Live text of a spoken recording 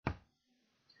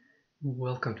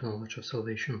Welcome to Knowledge of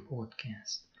Salvation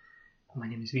podcast. My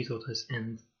name is Vytautas,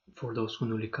 and for those who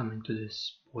newly coming to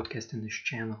this podcast and this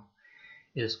channel,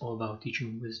 it is all about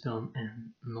teaching wisdom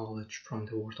and knowledge from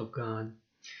the Word of God.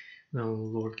 The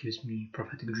Lord gives me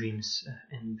prophetic dreams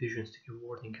and visions to give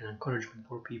warning and encouragement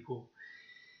for people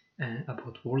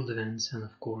about world events and,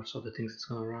 of course, all the things that's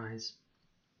going to arise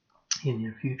in the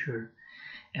near future.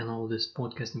 And all this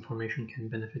podcast information can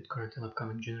benefit current and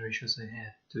upcoming generations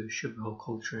ahead to shape the whole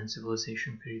culture and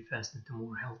civilization very fast into a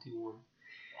more healthy one.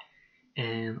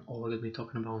 And all I'll be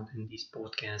talking about in this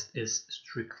podcast is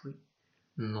strictly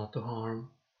not to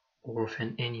harm or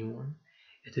offend anyone.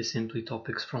 It is simply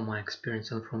topics from my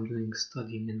experience and from doing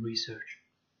studying and research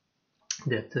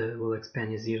that will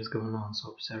expand as years go on.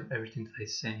 So observe everything that I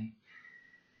say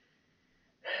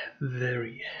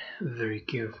very, very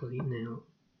carefully. Now,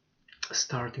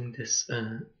 starting this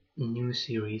new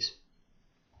series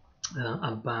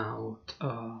about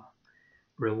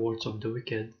rewards of the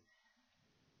wicked.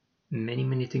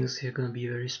 Many things here gonna be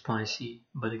very spicy,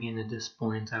 but again, at this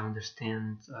point, I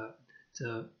understand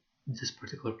that this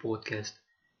particular podcast,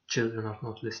 children are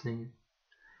not listening.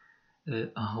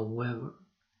 However,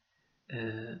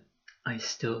 I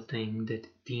still think that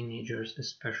teenagers,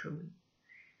 especially,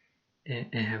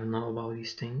 have to know about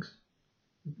these things.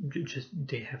 Just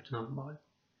they have to know about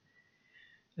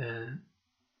it.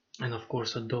 And of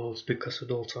course, adults, because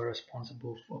adults are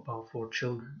responsible for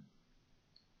children.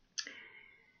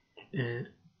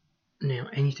 Now,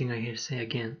 anything I hear say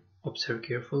again, observe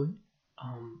carefully.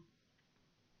 I'm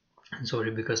sorry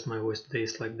because my voice today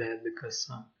is like that because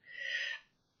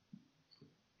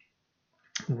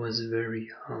it was very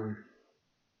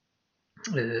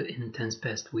intense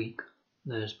past week.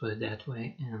 Let's put it that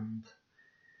way, and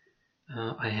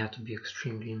I had to be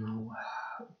extremely,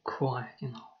 quiet,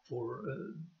 for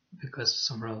because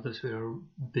some relatives were a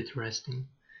bit resting,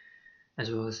 as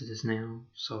well as it is now.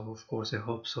 So of course I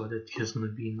hope so that there's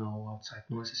gonna be no outside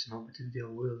noises, but if there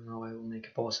will, I will make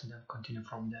a pause and then continue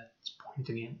from that point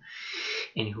again.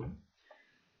 Anywho,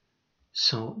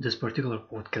 so this particular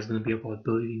podcast is gonna be about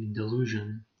believing in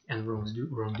delusion and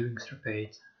wrongdoing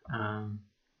straight.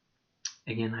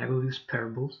 Again, I will use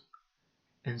parables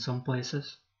in some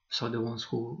places, so the ones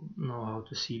who know how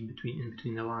to see in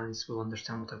between the lines will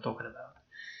understand what I'm talking about.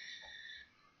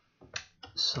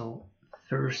 So,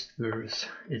 first verse,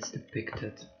 it's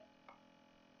depicted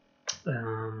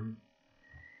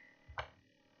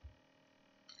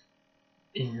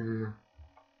in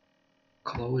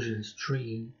Colossians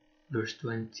 3, verse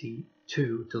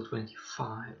 22 till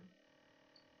 25.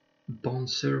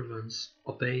 Bondservants,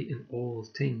 obey in all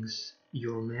things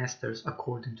your masters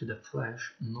according to the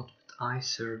flesh, not with eye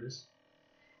service,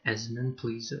 as men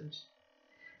pleasers,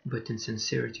 but in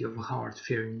sincerity of heart,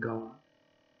 fearing God.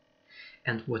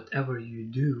 And whatever you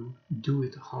do, do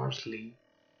it heartily,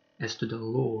 as to the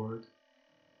Lord,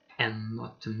 and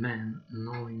not to men,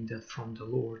 knowing that from the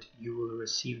Lord you will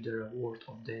receive the reward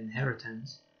of the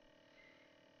inheritance,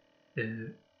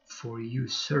 for you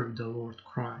serve the Lord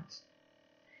Christ.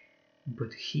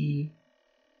 But he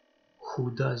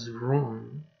who does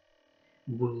wrong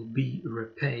will be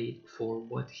repaid for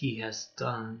what he has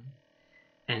done,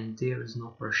 and there is no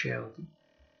partiality.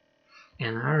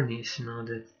 And irony is,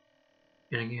 that,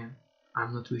 and again,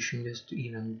 I'm not wishing this to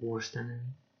even worse than me,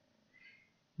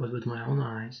 but with my own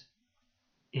eyes,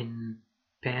 in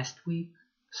past week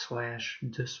 /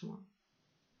 this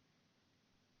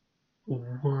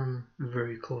one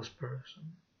very close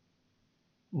person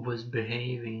was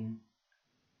behaving,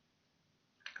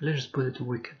 let's just put it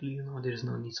wickedly, there's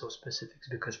no need so specifics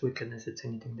because wickedness, it's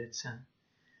anything that's sin.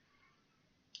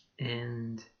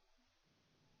 And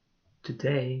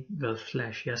today,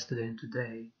 yesterday and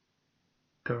today,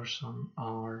 person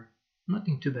are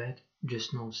nothing too bad,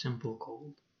 just no simple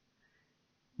cold.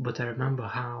 But I remember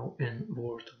how in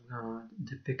Word of God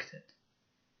depicted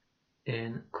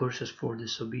in curses for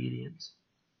disobedience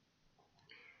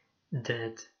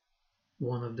that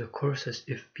one of the curses,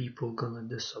 if people gonna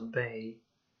disobey,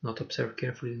 not observe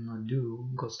carefully, not do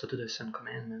God's statutes and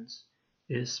commandments,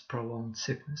 is prolonged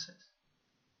sicknesses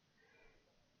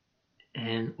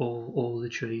and all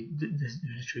literally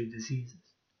diseases.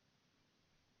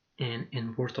 And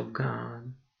in Word of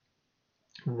God,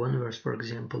 one verse, for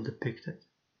example, depicted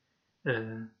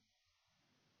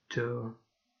to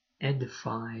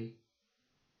edify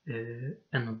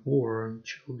and warn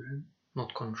children,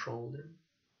 not control them.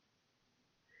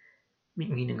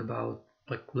 Meaning about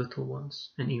like little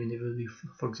ones, and even if it will be,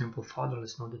 for example,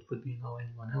 fatherless, that would be no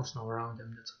anyone else around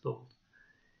them that's adult.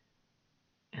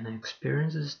 And I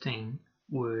experienced this thing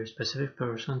where a specific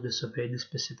person disobeyed the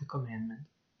specific commandment,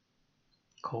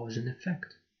 cause and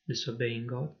effect. disobeying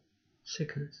God,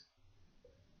 sickness.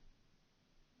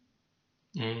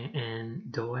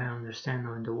 And the way I understand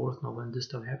now in the world now, when this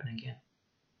stuff happen again,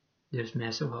 there's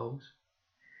massive house,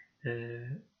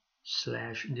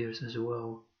 slash there's as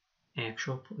well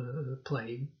actual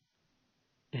plague,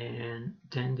 and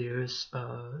then there's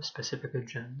a specific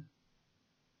agenda.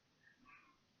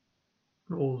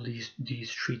 All these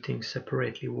three things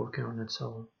separately working on its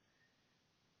own,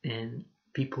 and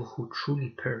people who truly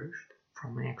perished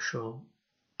from actual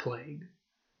plague,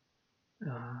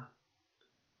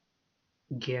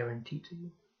 guaranteed to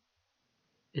you,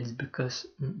 it's because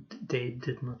they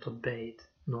did not obey it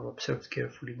nor observed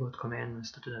carefully God's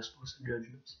commandments to the laws and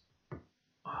judgments.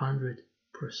 100%.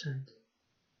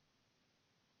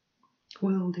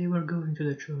 Well, they were going to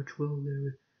the church. Well, they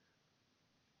were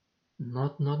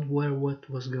not where what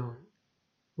was going.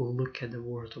 Look at the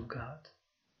Word of God.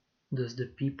 Does the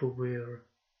people were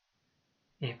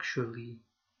actually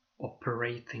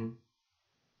operating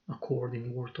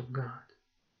according Word of God?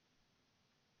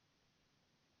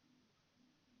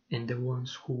 And the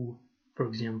ones who, for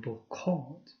example,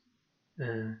 caught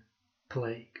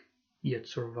plague yet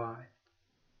survived,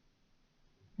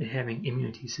 having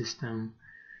immunity system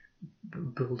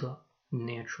built up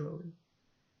naturally,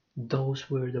 those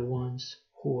were the ones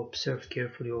who observed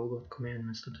carefully all God's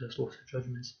commandments to the laws and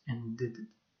judgments and did it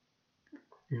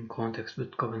in context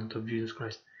with covenant of Jesus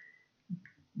Christ.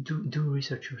 Do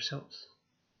research yourselves.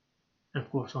 And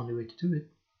of course, only way to do it,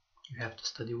 you have to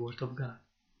study Word of God.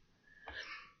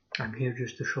 I'm here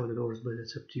just to show the doors, but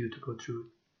it's up to you to go through it.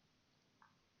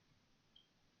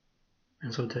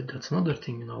 And so that's another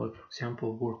thing, like for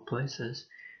example, workplaces,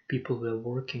 people were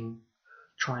working,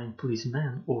 trying to please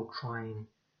men or trying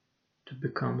to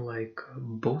become like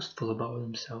boastful about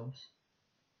themselves.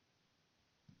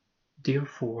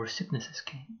 Therefore, sicknesses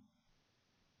came.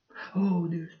 Oh,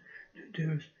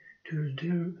 there's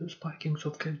spikings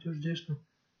of cases, there's this.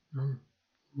 No,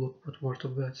 look what Word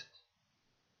of God says.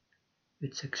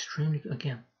 It's extremely,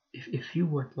 again, if you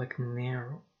want like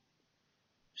narrow,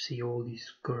 see all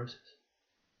these curses,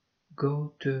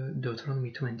 go to Deuteronomy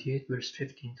 28 verse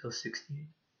 15 till 68.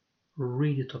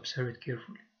 Read it, observe it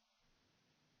carefully.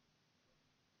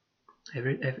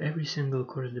 Every single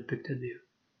curse depicted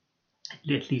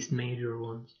there, at least major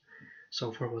ones.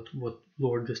 So far, what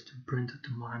Lord just printed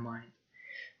to my mind.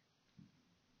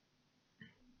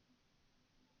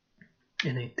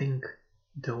 And I think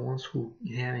the ones who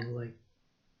having like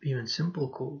even simple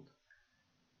cold,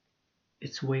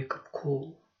 it's wake up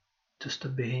call to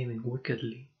stop behaving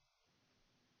wickedly,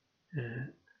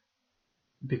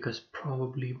 because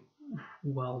probably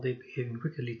while they're behaving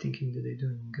wickedly, thinking that they're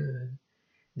doing good,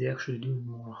 they're actually doing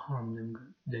more harm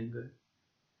than good.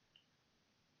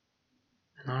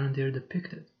 And aren't they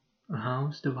depicted? A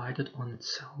house divided on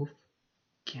itself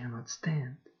cannot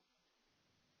stand.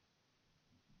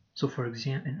 So for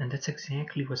example, and that's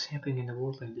exactly what's happening in the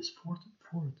world, like this fourth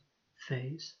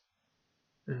phase,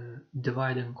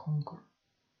 divide and conquer.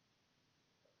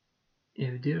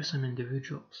 If there are some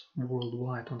individuals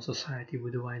worldwide on society who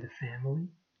divide a family,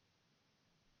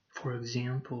 for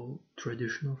example,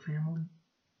 traditional family,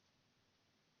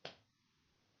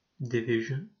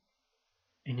 division,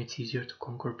 and it's easier to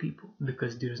conquer people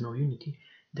because there is no unity.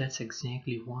 That's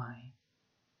exactly why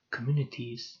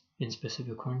communities in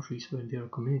specific countries where there are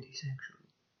communities actually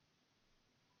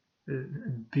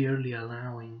barely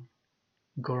allowing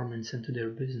governments into their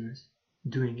business,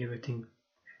 doing everything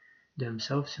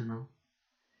themselves,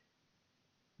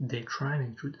 they're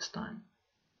thriving through this time.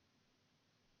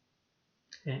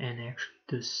 And actually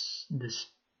this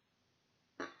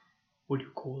what do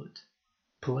you call it,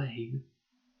 plague,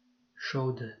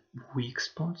 show the weak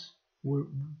spots of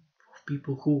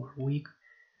people who are weak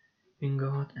in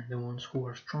God and the ones who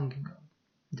are strong in God,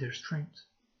 their strengths.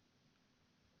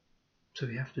 So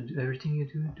you have to do everything you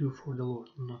do for the Lord,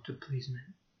 not to please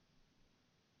men.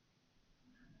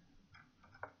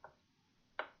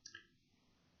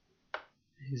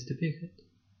 It is depicted,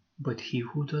 but he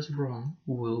who does wrong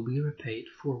will be repaid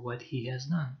for what he has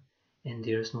done, and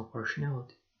there is no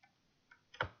partiality.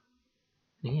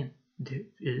 Again,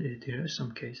 there are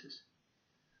some cases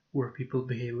where people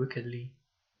behave wickedly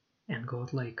and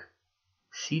God like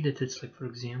see that it's like, for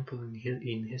example,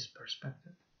 in his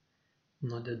perspective,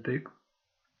 not that big.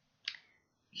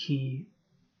 He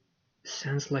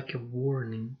sends like a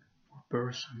warning for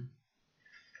person.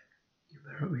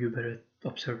 You better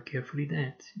observe carefully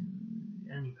that,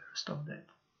 and you better stop that.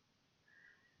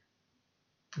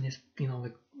 And it's,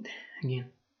 like,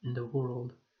 again, in the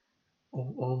world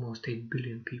of almost 8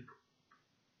 billion people.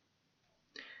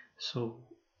 So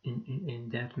in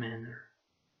that manner,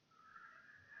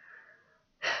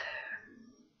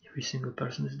 Every single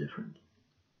person is different.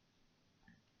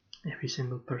 Every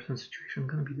single person's situation is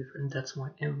gonna be different. That's why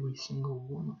every single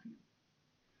one of you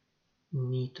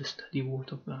need to study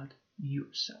Word of God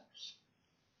yourselves.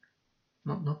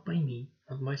 Not by me,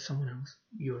 not by someone else,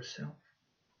 yourself.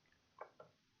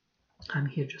 I'm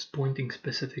here just pointing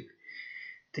specific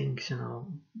things,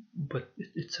 but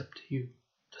it's up to you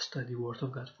to study Word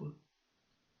of God fully.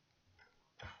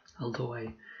 Although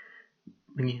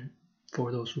again,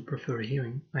 for those who prefer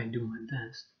hearing, I do my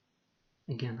best.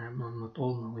 Again, I'm not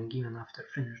all-knowing. Even after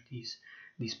finish these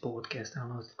podcasts, I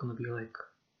know it's gonna be like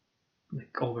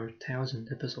over 1,000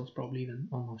 episodes, probably even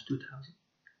almost 2,000.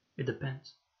 It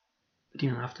depends. But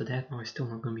even after that, no, it's still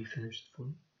not gonna be finished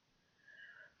fully.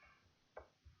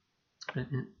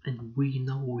 And we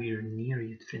know we're near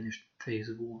yet finished phase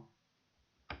 1.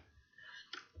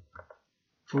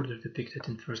 Further depicted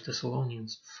in 1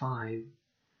 Thessalonians 5,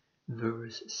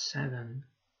 verse 7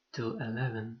 till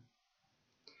 11.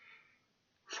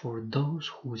 For those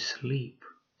who sleep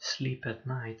at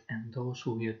night, and those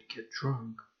who get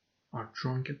drunk are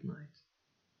drunk at night.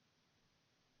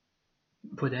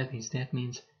 What that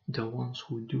means the ones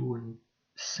who do in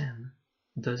sin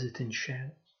does it in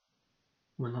shadows,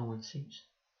 when no one sees.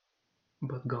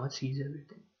 But God sees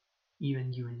everything,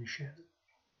 even you in the shadow.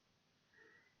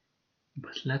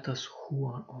 But let us who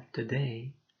are of the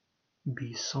day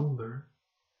be sober,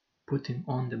 putting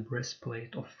on the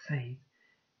breastplate of faith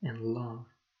and love,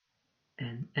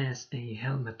 and as a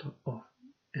helmet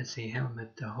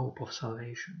the hope of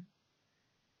salvation.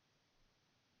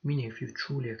 Meaning, if you've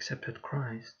truly accepted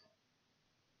Christ,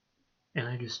 and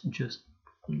I just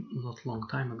not long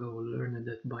time ago learned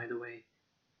that, by the way,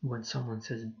 when someone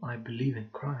says I believe in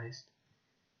Christ,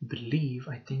 believe,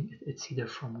 I think it's either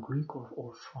from Greek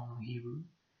or from Hebrew.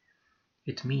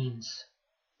 It means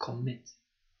commit.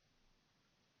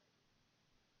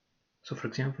 So for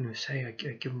example, when you say I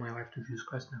give my life to Jesus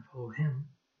Christ and I follow Him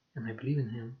and I believe in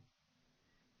Him,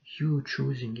 you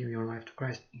choosing give your life to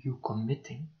Christ, you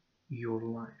committing your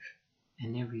life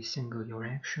and every single your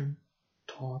action,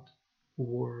 thought,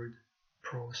 word,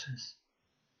 process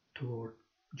to Lord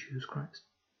Jesus Christ.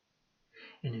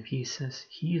 And if He says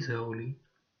He is holy,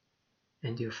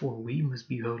 and therefore we must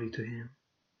be holy to Him,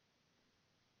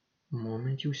 the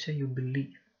moment you say you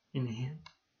believe in Him,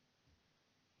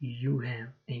 you have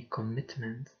a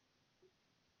commitment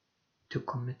to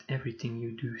commit everything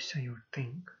you do, say or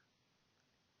think,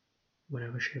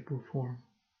 whatever shape or form,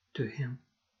 to Him,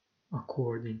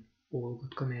 according all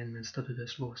good commandments,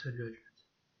 statutes, laws, and judgments,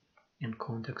 in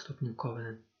context of New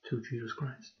Covenant to Jesus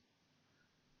Christ.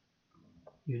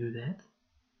 You do that,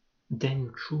 then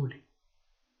you're truly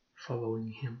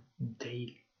following Him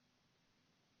daily.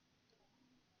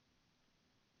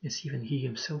 As even He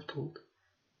Himself told,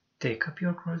 take up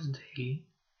your cross daily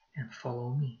and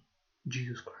follow me,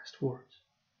 Jesus Christ's words.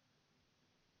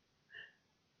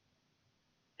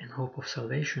 And hope of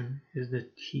salvation is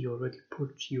that He already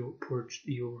purged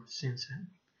your sins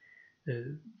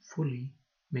and fully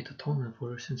made atonement for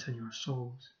your sins and your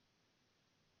souls.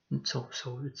 And so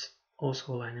it's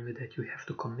also aligned with that you have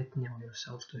to commit now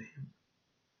yourselves to Him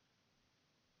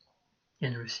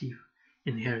and receive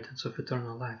inheritance of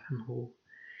eternal life and all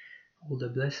the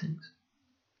blessings.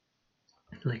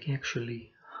 Like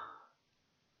actually,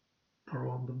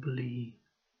 probably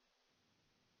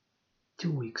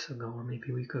 2 weeks ago or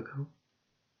maybe a week ago,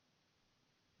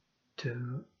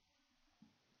 through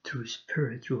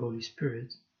Holy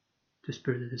Spirit, the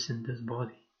Spirit that is in this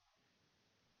body,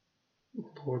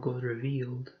 Lord God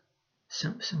revealed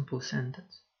some simple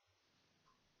sentence.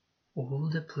 All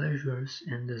the pleasures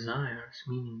and desires,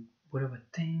 meaning whatever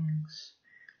things,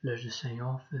 let's just say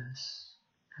office,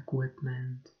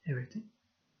 equipment, everything.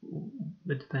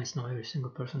 It depends now, every single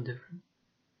person different.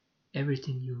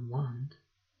 Everything you want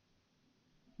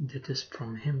that is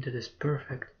from Him, that is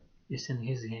perfect, is in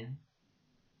His hand.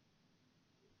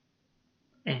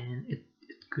 And it's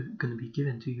gonna be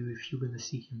given to you if you're gonna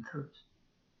seek Him first.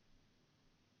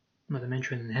 Not to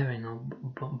mention in heaven,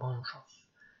 a bunch of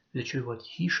literally what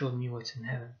He showed me what's in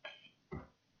heaven.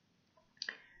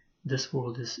 This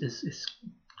world is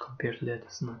compared to that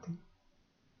is nothing.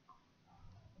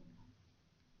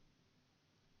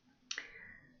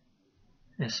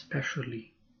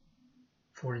 Especially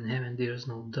for in heaven there is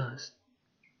no dust,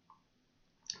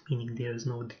 meaning there is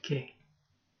no decay.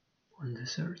 On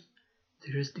this earth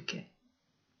there is decay,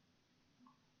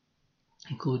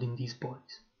 including these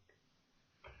bodies.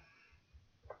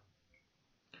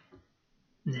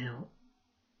 Now,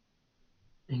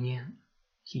 again,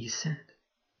 He said,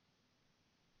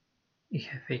 you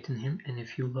have faith in Him, and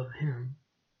if you love Him,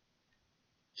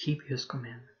 keep His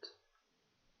commandments.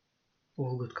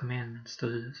 all good commandments,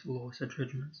 statutes, laws, and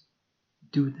judgments.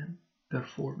 Do them,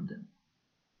 perform them.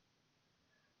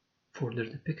 Further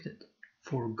depicted,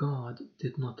 for God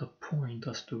did not appoint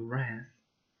us to wrath,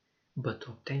 but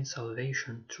to obtain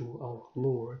salvation through our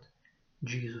Lord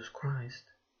Jesus Christ,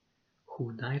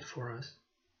 who died for us,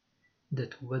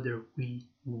 that whether we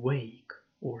wake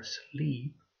or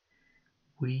sleep,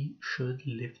 we should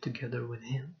live together with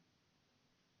him.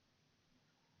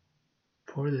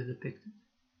 Further depicted,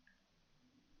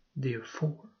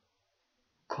 therefore,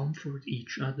 comfort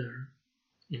each other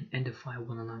and edify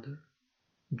one another,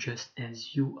 just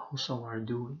as you also are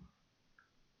doing.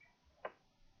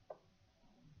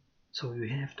 So you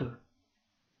have to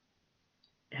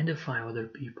edify other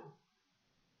people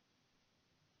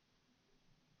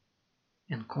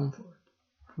and comfort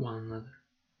one another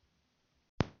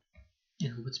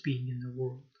in what's being in the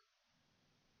world.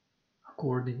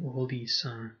 According to all these,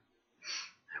 I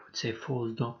would say,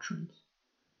 false doctrines.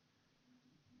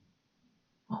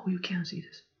 Oh, you can't see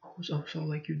this. Oh, so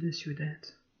like you this, you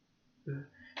that.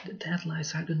 That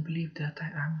lies, I don't believe that.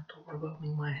 I'm not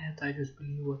overwhelming my head. I just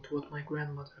believe what my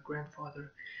grandmother,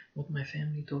 grandfather, what my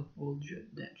family taught, all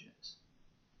that jazz.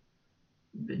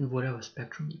 In whatever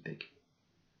spectrum you pick.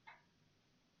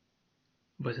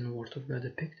 But in the Word of God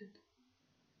depicted,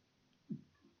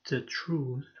 the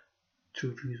truth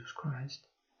through Jesus Christ,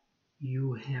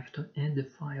 you have to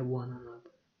edify one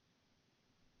another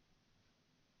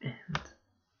and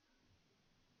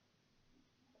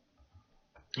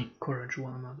encourage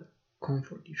one another,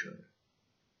 comfort each other.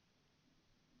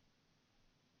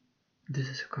 This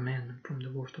is a commandment from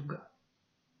the Word of God.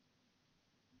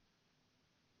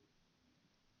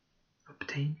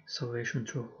 Obtain salvation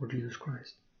through our Lord Jesus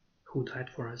Christ, who died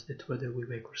for us, that whether we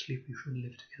wake or sleep, we should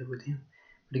live together with him.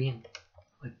 But again,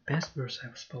 like past verse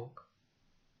I've spoke,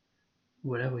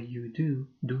 whatever you do,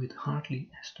 do it heartily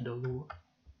as to the Lord.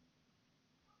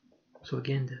 So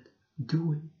again, that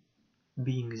doing,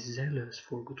 being zealous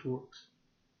for good works,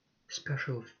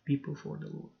 special people for the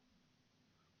Lord.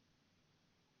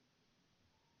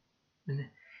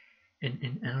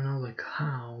 And I don't know like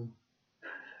how,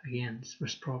 again,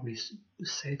 there's probably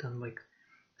Satan like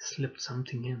slipped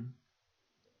something in.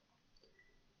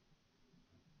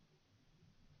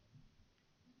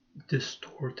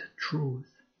 Distorted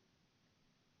truth.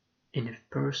 And if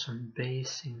person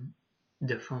basing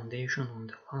the foundation on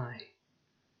the lie,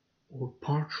 or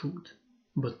part truth,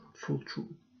 but not full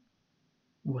truth,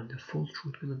 when the full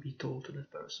truth will be told to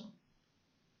that person,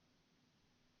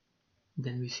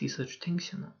 then we see such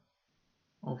things,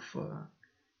 of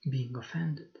being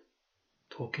offended,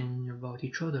 talking about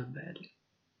each other badly.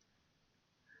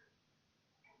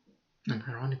 And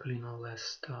ironically,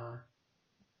 last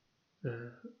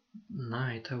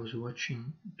night I was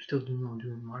watching, still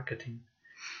doing marketing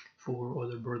for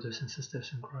other brothers and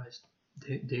sisters in Christ,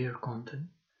 their content,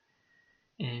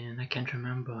 and I can't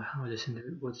remember what this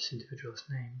individual's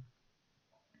name,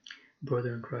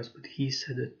 brother in Christ, but he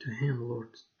said it to him. Lord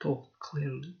told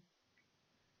clearly,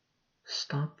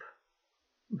 stop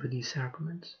with these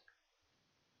arguments.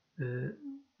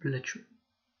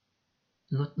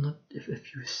 Not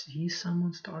if you see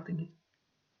someone starting it,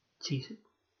 seize it,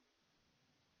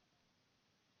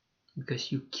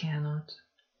 because you cannot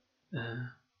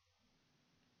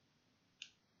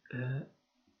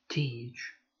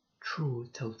teach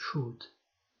truth, tell truth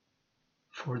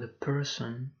for the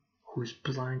person who's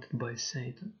blinded by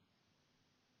Satan.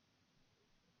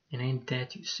 And ain't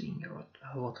that you seeing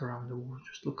a lot around the world?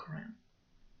 Just look around,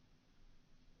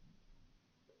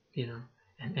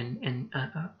 and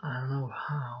I don't know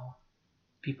how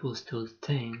people still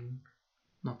think,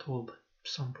 not all but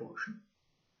some portion,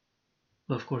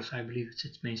 but of course I believe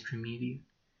it's mainstream media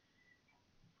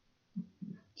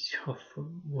of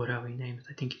whatever you name it.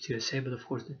 I think it's USA, but of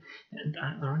course, and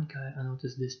ironically I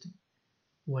noticed this thing,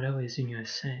 whatever is in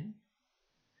USA,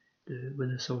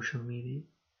 with the social media,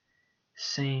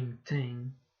 same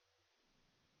thing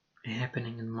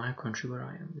happening in my country where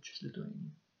I am, which is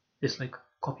Lithuania. It's like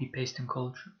copy-pasting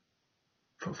culture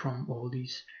from all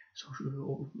these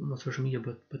not social media,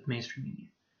 but mainstream media.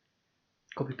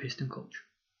 Copy-pasting culture.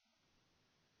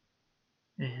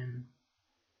 And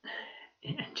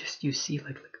just you see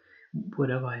like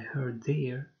whatever I heard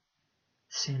there,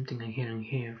 same thing I hear in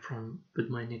here with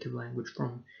my native language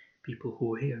from people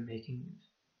who are here making news.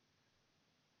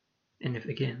 And if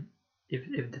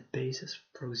the basis,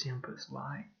 for example, is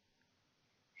lie,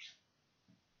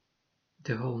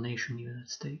 the whole nation is at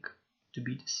stake to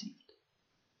be deceived.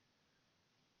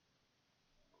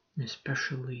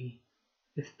 Especially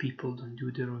if people don't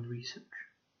do their own research.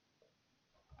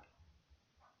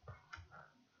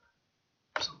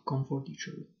 So comfort each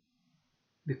other.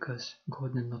 because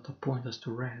God did not appoint us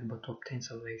to wrath, but to obtain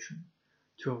salvation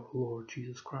through our Lord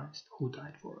Jesus Christ, who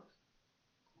died for us,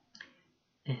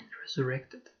 and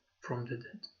resurrected from the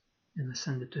dead, and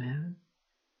ascended to heaven,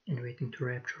 and waiting to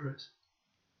rapture us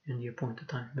in the appointed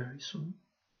time very soon.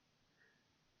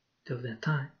 Till that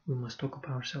time, we must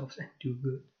occupy ourselves and do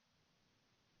good,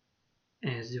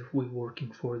 as if we were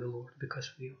working for the Lord,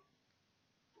 because we are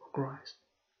for Christ.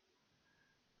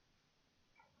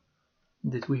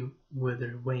 That we,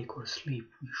 whether awake or asleep,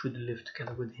 we should live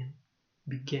together with Him,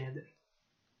 be gathered.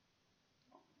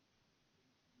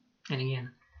 And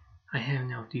again, I have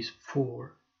now these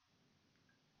 4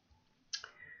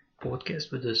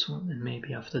 podcasts with this one, and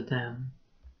maybe after them,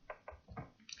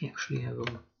 actually I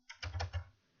will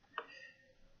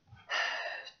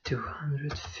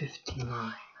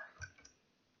 259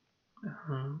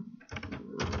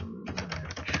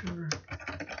 rapture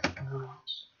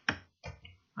rules.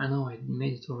 I know I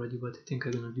made it already, but I think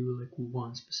I'm gonna do like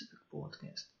one specific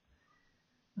podcast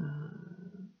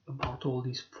about all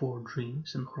these 4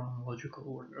 dreams in chronological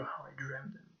order, how I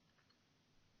dreamt them,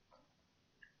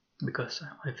 because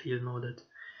I feel now that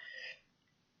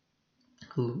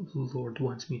Lord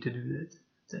wants me to do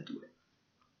that way,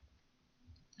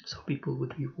 so people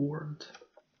would be warned.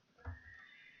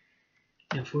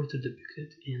 And further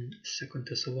depicted in 2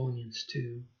 Thessalonians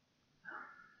 2,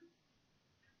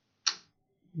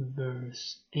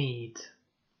 verse 8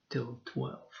 till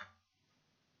 12.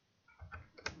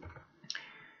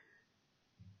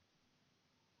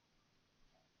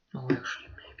 Well, actually,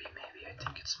 maybe I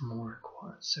think it's more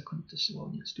required 2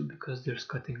 Thessalonians 2, because there's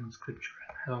cutting on scripture,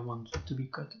 and I don't want it to be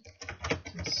cut.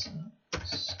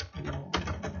 Thessalonians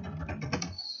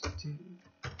 2,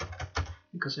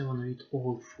 because I want to read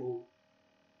all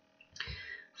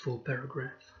full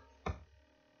paragraph,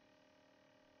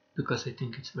 because I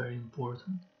think it's very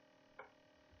important.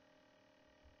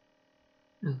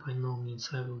 And by no means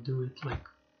I will do it like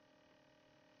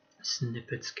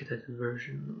snippets, scattered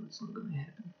version. No, it's not gonna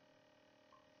happen.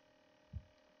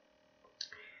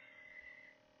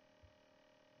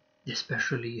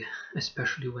 Especially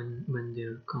when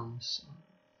there comes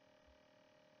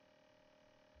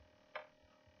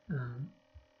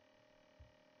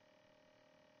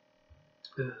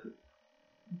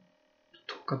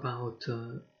talk about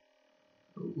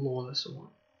lawless one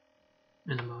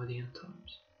and about the end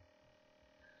times.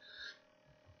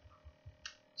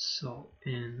 So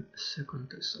in 2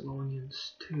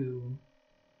 Thessalonians 2,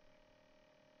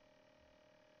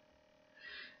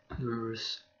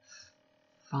 verse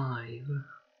 5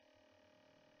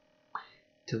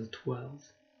 till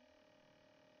 12.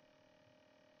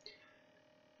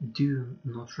 Do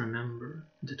not remember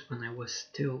that when I was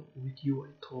still with you I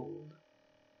told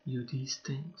you these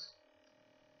things,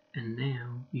 and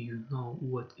now you know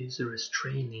what is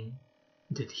restraining,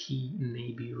 that He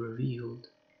may be revealed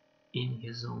in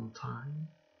His own time.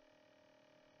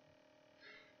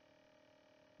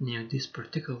 Now these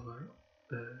particular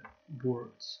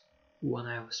words, when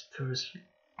I was firstly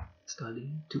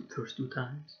studying first 2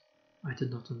 times, I did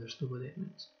not understand what it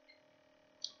means.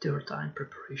 3rd time,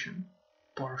 preparation,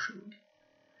 partially,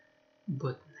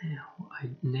 but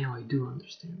now I do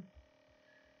understand.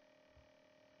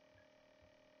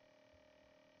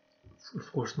 Of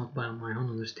course, not by my own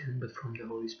understanding, but from the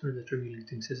Holy Spirit that revealing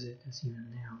things as it is even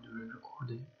now during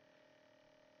recording,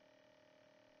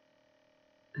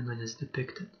 and when it's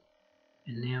depicted.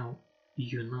 And now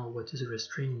you know what is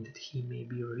restraining, that He may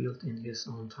be revealed in His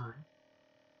own time.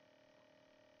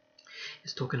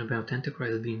 It's talking about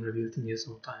Antichrist being revealed in His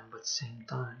own time, but same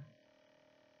time.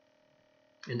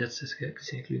 And that's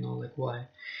exactly like why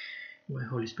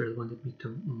Holy Spirit wanted me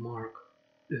to mark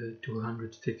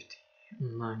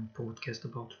 259 podcast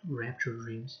about rapture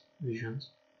dreams,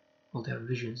 visions. Well, they are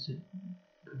visions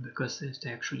because they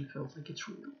actually felt like it's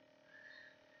real.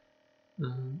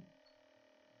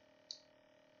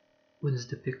 When it's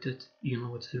depicted, you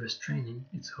know what's restraining,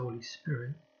 it's Holy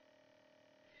Spirit,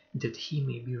 that He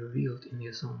may be revealed in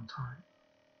His own time.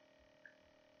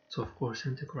 So of course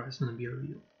Antichrist is going to be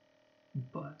revealed,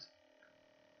 but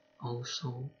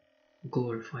also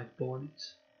glorified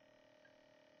bodies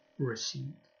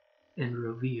received and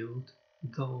revealed,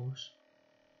 those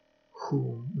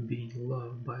whom being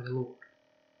loved by the Lord.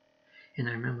 And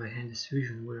I remember I had this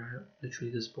vision where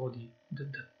literally this body,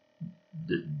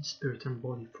 the spirit and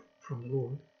body from the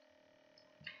Lord,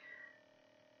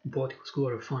 body was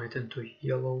glorified into a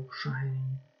yellow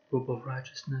shining robe of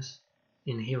righteousness,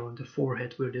 and here on the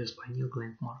forehead where there's pineal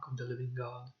gland mark of the living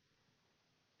God.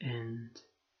 And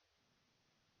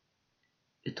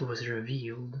it was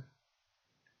revealed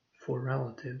for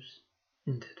relatives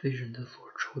in that vision the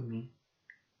Lord showed me,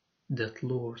 that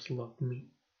Lord loved me.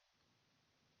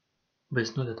 But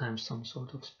it's not that I'm some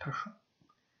sort of special.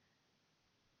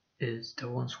 It's the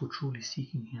ones who truly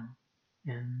seeking Him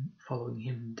and following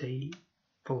Him daily,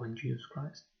 following Jesus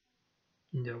Christ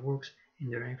in their works, in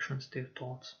their actions, their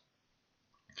thoughts.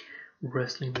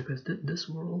 Wrestling, because this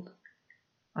world,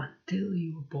 until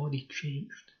your body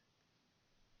changed,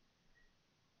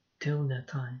 till that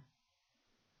time,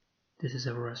 this is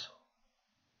a wrestle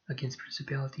against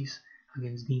principalities,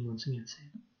 against demons, against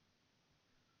Satan.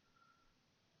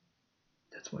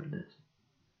 That's what it is.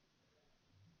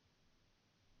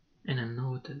 And I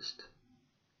noticed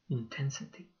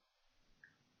intensity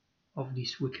of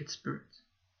these wicked spirits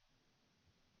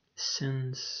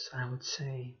since, I would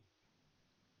say,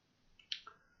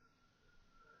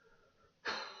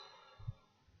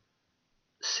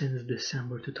 since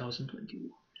December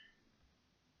 2021.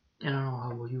 I don't know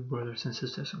how about you, brothers and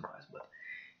sisters in Christ, but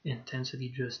intensity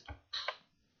just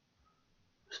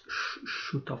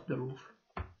shoot off the roof.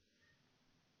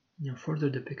 Further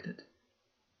depicted,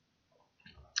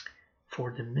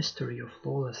 for the mystery of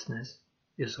lawlessness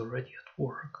is already at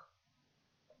work.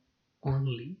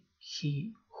 Only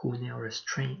he who now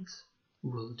restrains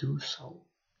will do so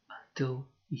until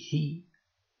he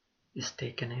is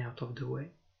taken out of the way.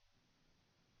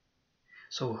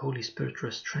 So Holy Spirit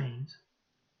restrains,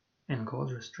 and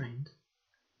God restrained,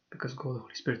 because God,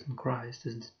 Holy Spirit, and Christ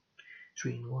is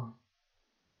 3 in 1,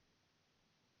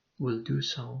 will do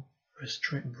so,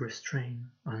 restrain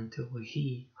until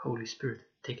He, Holy Spirit,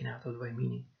 taken out of the way,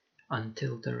 meaning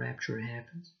until the rapture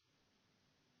happens.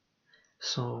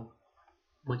 So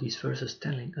what these verses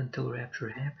telling, until rapture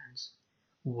happens,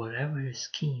 whatever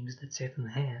schemes that Satan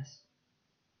has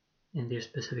in their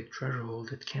specific treasure hole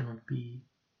that cannot be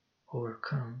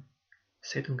overcome,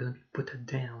 Satan gonna be put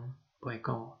down by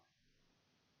God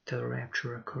till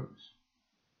rapture occurs.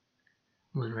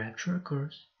 When rapture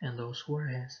occurs and those who are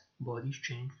His, bodies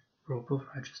changed, robe of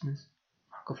righteousness,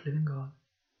 mark of living God,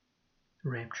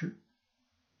 rapture,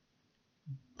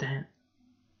 then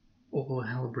all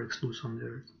hell breaks loose on the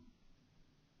earth.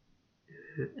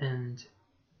 And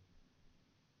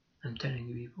I'm telling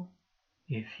you, people,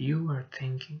 if you are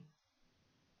thinking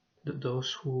that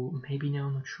those who maybe now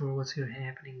not sure what's here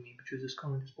happening, maybe just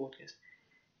discovering this podcast,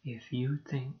 if you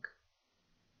think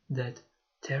that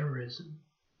terrorism,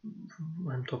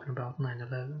 I'm talking about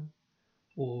 9/11,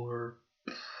 or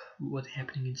what's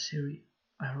happening in Syria,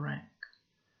 Iraq,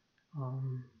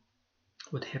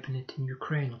 what happened in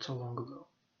Ukraine not so long ago,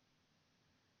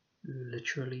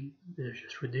 literally, it's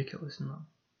just ridiculous now.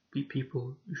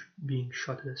 People being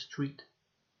shot in the street,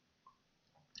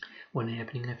 what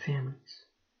happening in the families,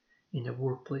 in the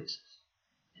workplaces,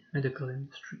 in medical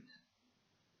industries.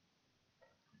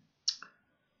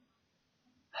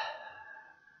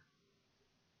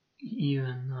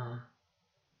 Even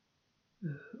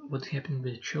what's happening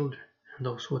with children, and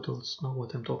those who adults know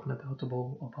what I'm talking about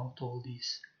all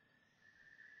these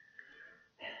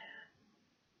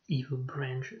evil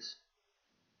branches.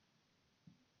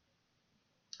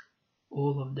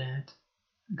 All of that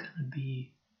gonna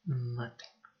be nothing.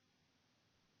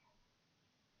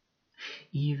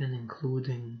 Even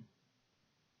including,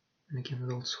 and again,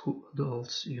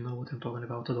 adults, you know what I'm talking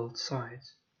about, adult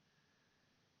sides.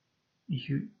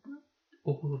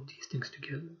 All of these things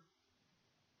together,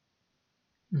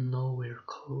 nowhere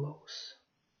close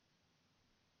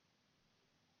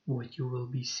what you will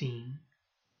be seeing,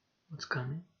 what's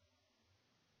coming.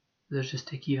 Let's just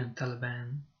take even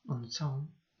Taliban on its own,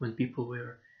 when people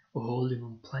were holding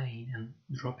on plane and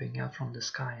dropping out from the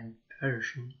sky and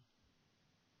perishing.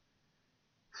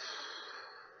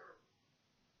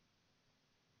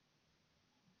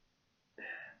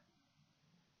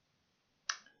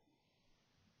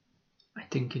 I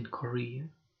think in Korea,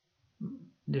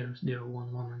 there's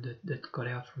one woman that got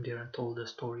out from there and told the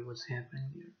story what's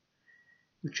happening there.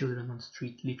 With children on the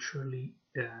street, literally,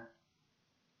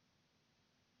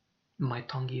 my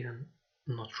tongue even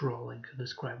not rolling to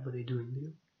describe what they're doing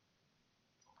there,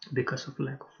 because of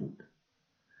lack of food.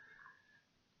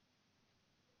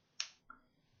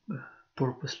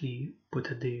 Purposely put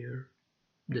there,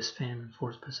 this famine,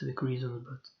 for specific reasons,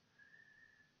 but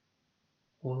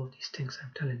all of these things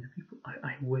I'm telling you, people,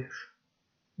 I wish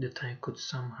that I could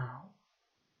somehow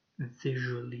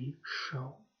visually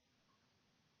show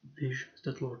visions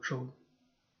that Lord showed.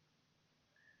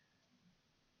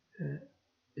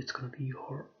 It's gonna be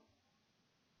horrible.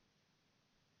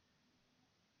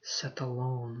 Set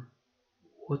alone,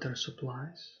 water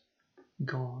supplies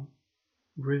gone,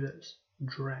 rivers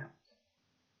drought,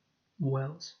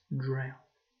 wells drought,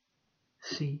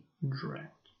 sea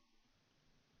drought,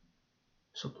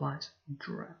 supplies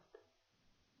drought.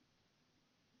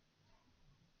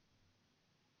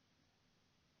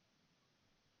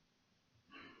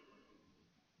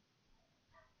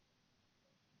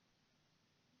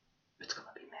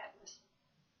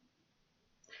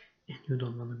 You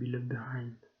don't want to be left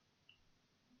behind.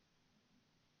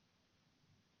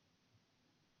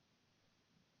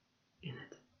 In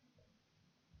it.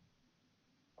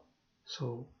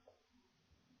 So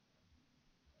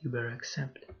you better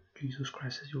accept Jesus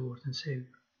Christ as your Lord and Savior.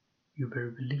 You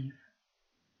better believe.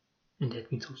 And that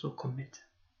means also commit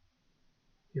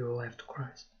your life to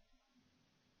Christ.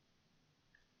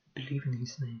 Believe in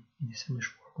His name, in His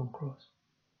finished work on the cross,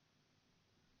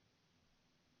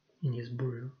 in His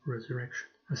burial, resurrection,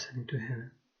 ascending to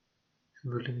heaven.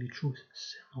 Willingly choose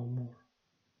sin no more.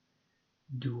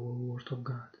 Do all the Word of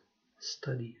God.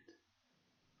 Study it.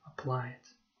 Apply it.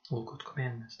 All good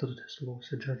commandments, statutes, laws,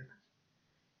 and judgments.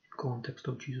 In context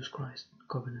of Jesus Christ,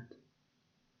 covenant.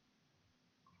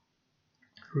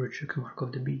 Reject mark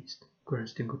of the beast, current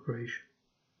sting operation.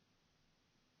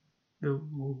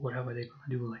 Whatever they're gonna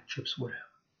do, like chips, whatever.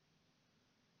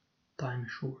 Time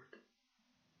is short.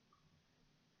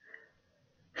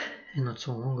 And not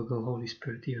so long ago, Holy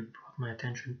Spirit even brought my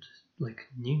attention to like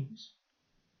news,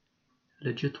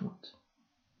 legit ones.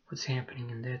 What's happening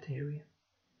in that area?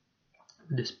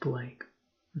 This plague,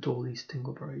 with all these sting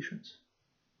operations,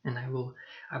 and I will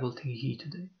take heed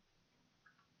today.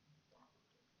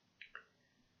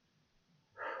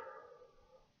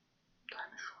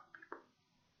 Time is short, people.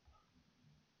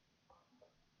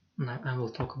 And I will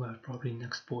talk about it probably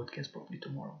next podcast, probably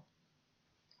tomorrow.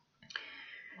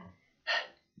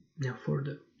 Now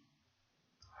further.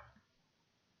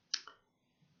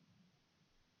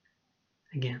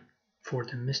 Again, for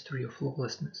the mystery of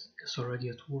lawlessness is already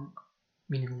at work,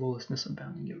 meaning lawlessness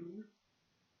abounding everywhere.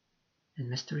 And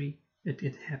mystery,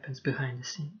 it happens behind the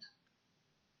scenes,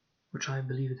 which I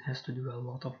believe it has to do a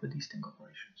lot of with these sting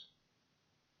operations.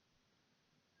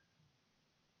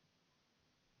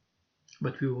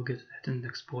 But we will get to that in the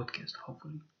next podcast,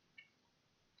 hopefully.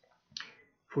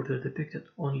 Further depicted,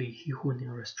 only he who in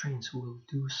restraints will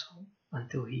do so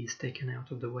until he is taken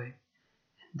out of the way,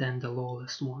 and then the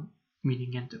lawless one,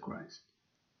 meaning Antichrist,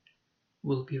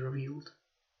 will be revealed.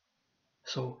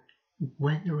 So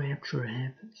when the rapture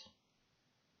happens,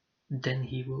 then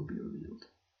he will be revealed.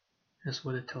 That's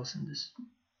what it tells in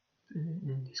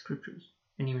the scriptures,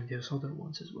 and even there's other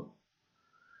ones as well.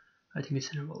 I think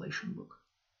it's in Revelation book.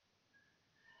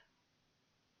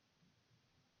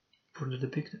 Further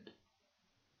depicted.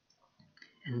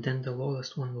 And then the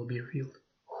lawless one will be revealed,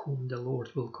 whom the Lord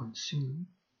will consume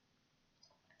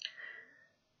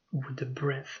with the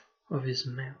breath of his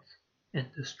mouth and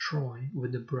destroy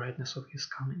with the brightness of his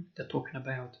coming. They're talking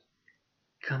about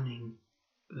coming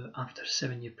after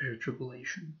 7-year period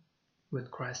tribulation, when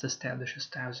Christ establishes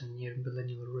 1,000-year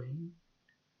millennial reign,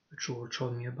 which Lord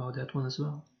showed me about that one as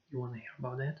well. You want to hear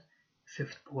about that?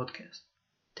 5th podcast.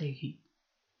 Take heed.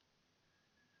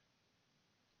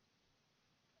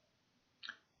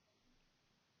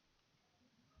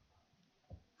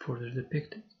 Further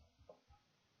depicted.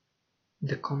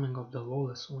 The coming of the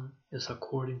lawless one is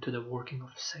according to the working of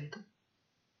Satan,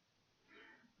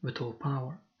 with all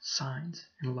power, signs,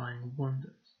 and lying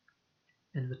wonders,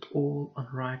 and with all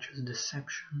unrighteous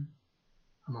deception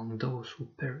among those who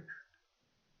perish,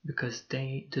 because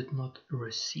they did not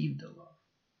receive the love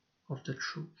of the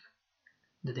truth,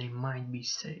 that they might be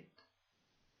saved.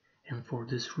 And for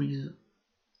this reason,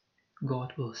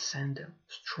 God will send them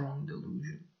strong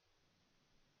delusion,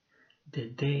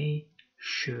 that they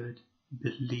should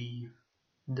believe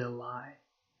the lie,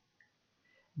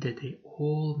 that they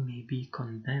all may be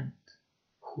condemned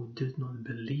who did not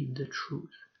believe the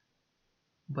truth,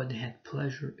 but had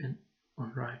pleasure in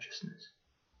unrighteousness.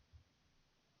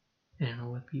 And you know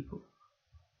what, people?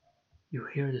 You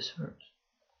hear this verse.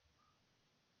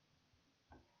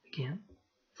 Again,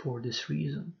 for this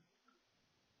reason,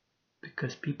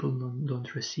 because people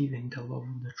don't receiving the love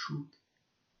of the truth,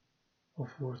 of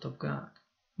Word of God,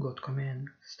 God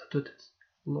commandments, statutes,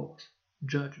 laws,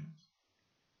 judgments,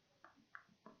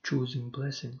 choosing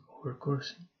blessing over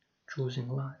cursing, choosing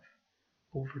life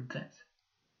over death,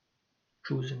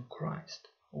 choosing Christ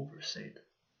over Satan,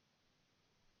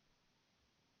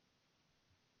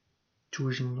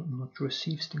 choosing not to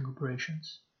receive sting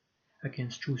operations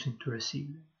against choosing to receive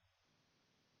them.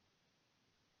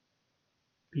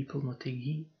 People not take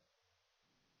heed.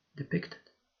 Depicted.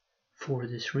 For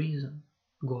this reason,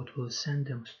 God will send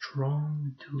them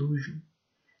strong delusion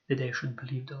that they should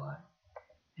believe the lie.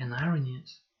 And irony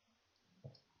is,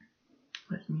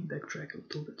 let me backtrack a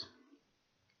little bit.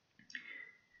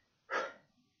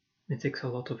 It takes a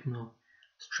lot of,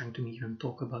 strength to me even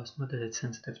talk about. It's not that it's a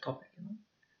sensitive topic,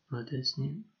 not that it's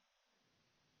new,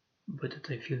 but that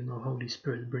I feel, Holy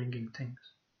Spirit bringing things.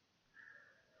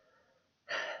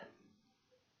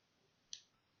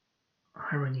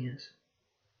 Irony is,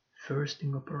 first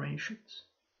sting operations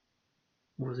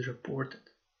was reported,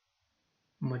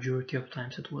 majority of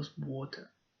times it was water.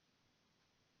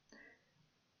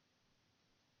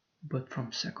 But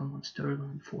from second one, third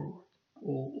one forward,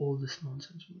 all this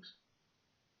nonsense was.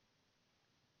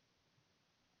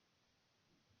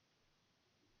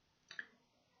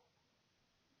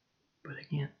 But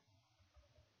again,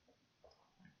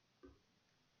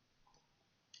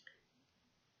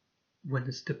 when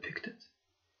it's depicted,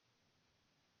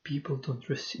 people don't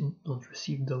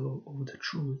receive the love of the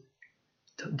truth,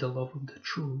 the love of the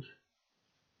truth,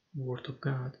 Word of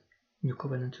God, New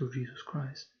Covenant through Jesus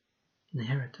Christ,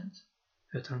 inheritance,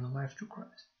 eternal life through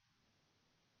Christ,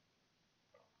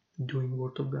 doing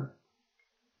Word of God,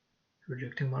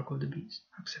 rejecting mark of the beast,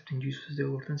 accepting Jesus as their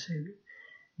Lord and Savior,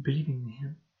 believing in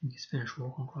Him, in His finished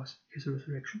work on cross, His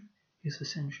resurrection, His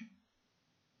ascension,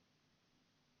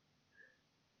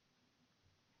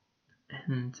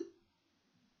 and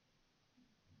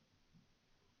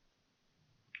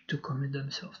to commit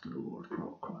themselves to the Lord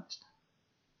Christ,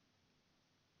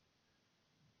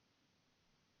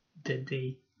 that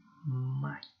they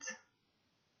might,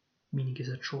 meaning is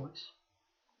a choice,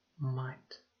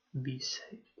 might be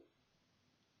saved.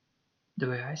 The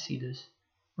way I see this,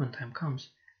 when time comes,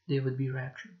 they would be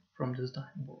raptured from this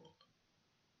dying world,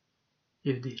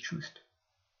 if they choose to.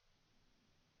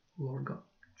 Lord God,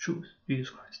 choose Jesus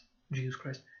Christ,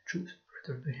 choose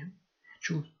return to Him,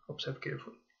 choose observe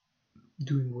carefully,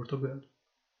 doing Word of God.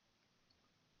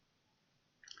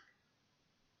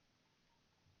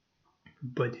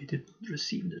 But they did not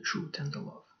receive the truth and the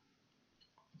love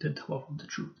of the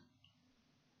truth.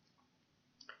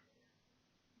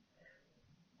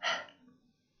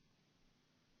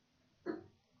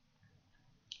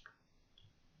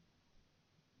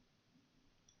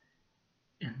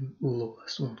 And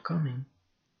lawless one coming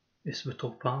is with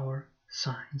all power,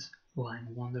 signs,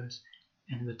 lying wonders,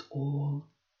 and with all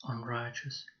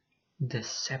unrighteous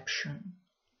deception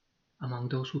among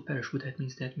those who perish. What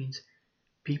that means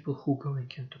people who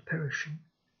going into perishing,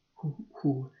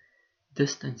 who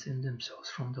distancing themselves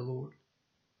from the Lord,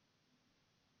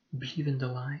 believe in the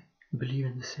lie, believe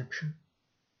in deception,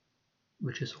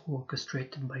 which is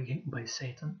orchestrated by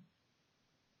Satan,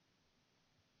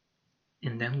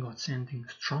 and then God sending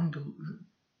strong delusion.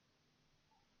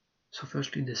 So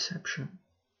firstly deception,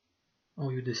 oh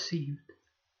you deceived,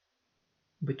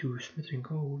 but you were smitten,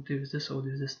 oh there's this,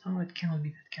 no it cannot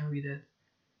be that,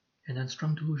 and then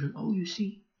strong delusion, oh you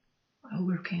see, I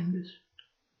overcame this,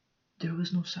 there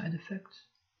was no side effects,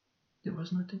 there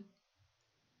was nothing,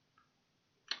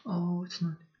 oh it's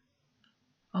not,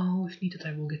 oh if needed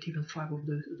I will get even 5 of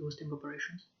those sting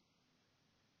operations.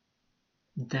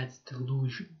 That's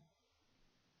delusion.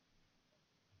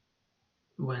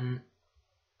 When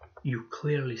you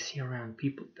clearly see around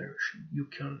people perishing, you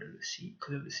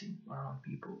clearly see around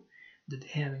people that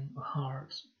having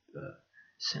heart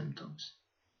symptoms.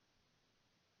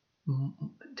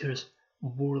 There's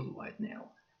worldwide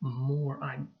now more.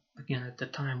 Again at the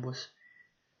time was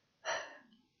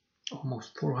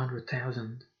almost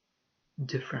 400,000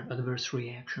 different adverse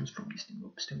reactions from these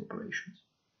sting operations.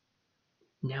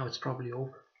 Now it's probably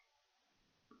over,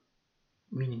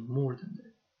 meaning more than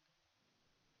that.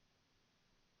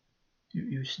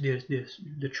 There's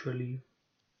literally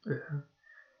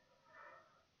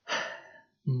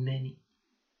many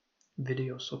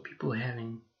videos of people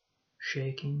having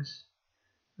shakings,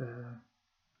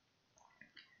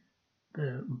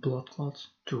 blood clots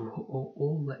through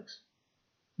all legs,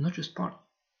 not just part,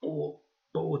 all,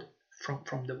 both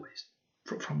from the waist,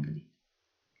 from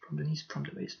the knees, from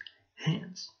the waist,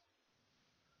 hands,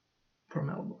 from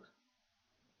elbows,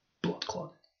 blood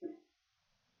clotted.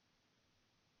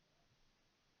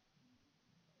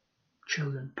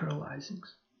 Children paralyzing,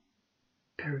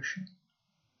 perishing.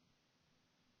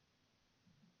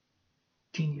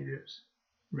 Teenagers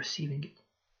receiving it.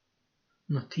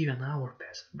 Not even an hour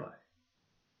passed by.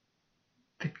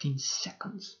 15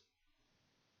 seconds.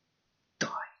 Die.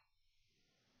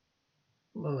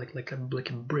 Like a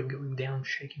brick going down,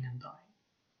 shaking and dying.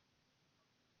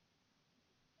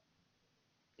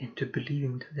 Into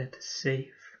believing that is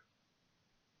safe.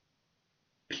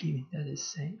 Believing that is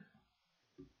safe.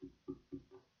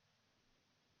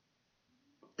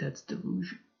 That's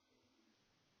delusion.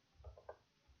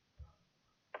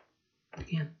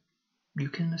 Again, you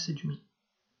can message me.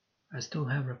 I still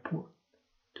have report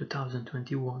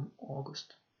 2021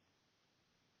 August.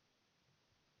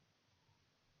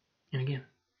 And again,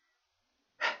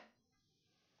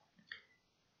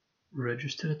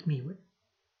 register at MeWe.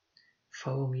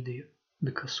 Follow me there,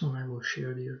 because soon I will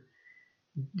share there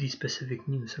the specific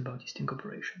news about these sting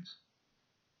operations.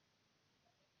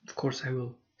 Of course, I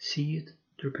will see it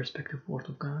through perspective of Word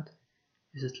of God.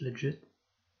 Is it legit?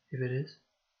 If it is,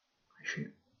 I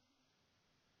share.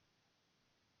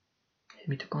 Hit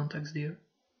me to contacts there.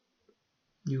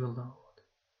 You will know.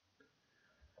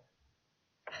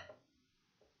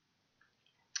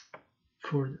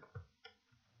 Further,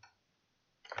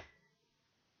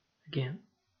 again,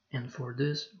 and for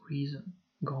this reason,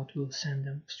 God will send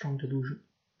them strong delusion,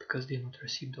 because they not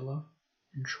receive the love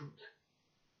and truth.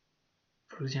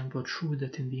 For example, truth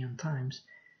that in the end times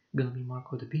gonna be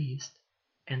mark of the beast,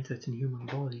 entered in human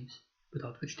bodies,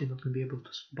 without which they're not gonna be able to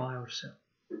buy or sell.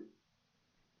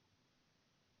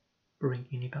 Ring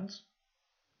any bells?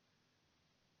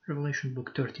 Revelation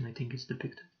book 13, I think, is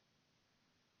depicted.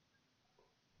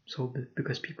 So,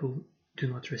 because people do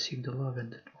not receive the love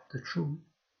and of the truth,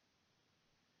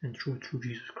 and through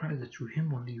Jesus Christ, that through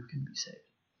Him only you can be saved.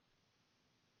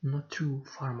 Not through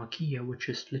pharmakia, which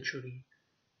is literally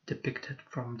depicted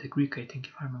from the Greek, I think,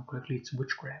 if I remember correctly, it's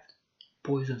witchcraft,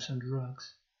 poisons and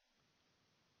drugs.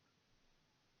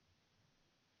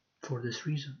 For this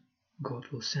reason, God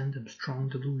will send them strong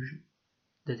delusion,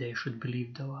 that they should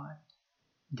believe the lie,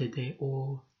 that they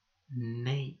all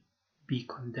may be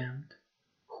condemned,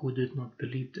 who did not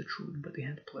believe the truth, but they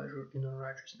had pleasure in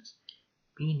unrighteousness.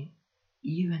 Meaning,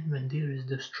 even when there is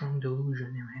the strong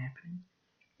delusion happening,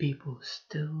 people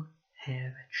still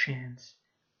have a chance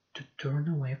to turn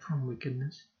away from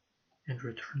wickedness and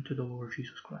return to the Lord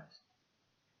Jesus Christ.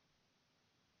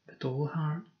 With all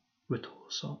heart, with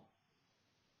all soul.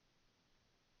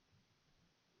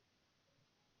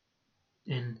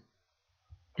 And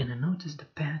I notice the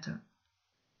pattern.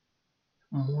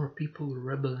 More people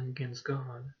rebelling against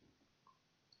God,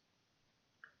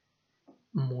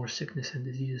 more sickness and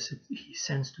diseases He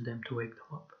sends to them to wake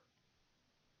them up.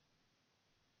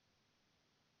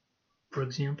 For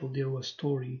example, there was a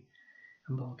story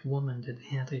about a woman that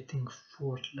had, I think,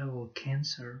 4th level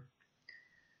cancer,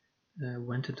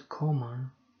 went into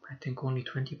coma. I think only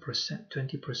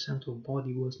 20% of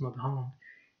body was not harmed,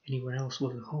 anywhere else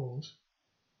was a holes.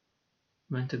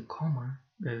 Went in coma,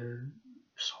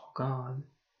 saw God,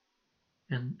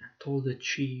 and told that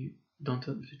she don't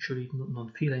literally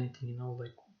not feel anything,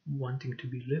 like wanting to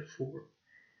be lived for.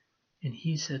 And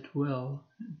he said, well,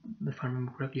 if I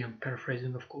remember correctly, I'm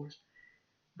paraphrasing of course,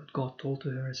 but God told to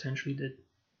her essentially that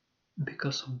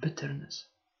because of bitterness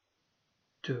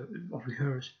of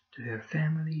hers to her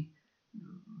family,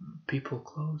 people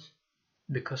close,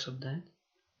 because of that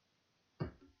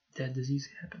disease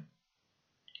happened.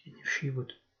 And if she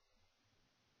would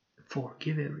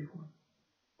forgive everyone,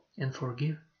 and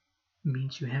forgive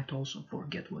means you have to also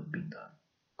forget what's been done.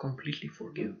 Completely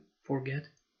forget,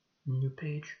 new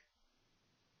page,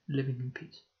 living in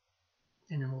peace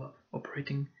and in love,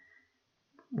 operating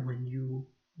when you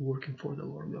working for the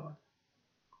Lord God.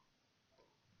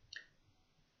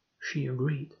 She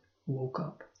agreed, woke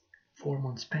up, 4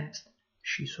 months passed,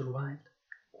 she survived,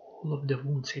 all of the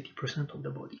wounds, 80% of the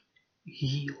body,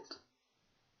 healed.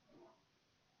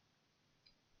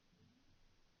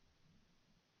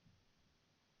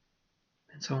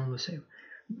 And someone will say,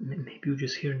 maybe you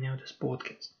just hear now this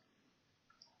podcast.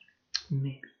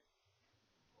 Maybe.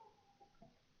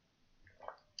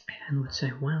 And would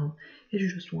say, well,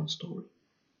 it's just one story.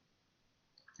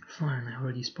 Fine, I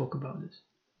already spoke about this.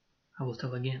 I will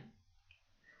tell again.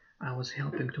 I was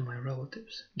helping to my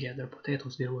relatives gather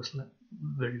potatoes. There was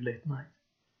very late night.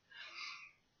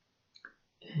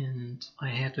 And I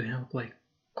had to help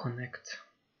connect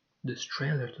this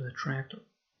trailer to the tractor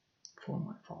for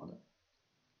my father.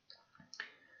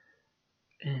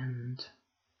 And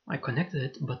I connected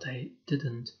it, but I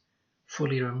didn't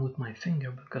fully remove my finger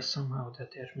because somehow the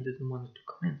attachment didn't want it to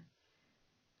come in.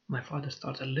 My father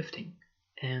started lifting,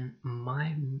 and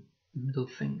my middle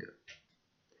finger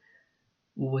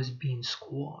was being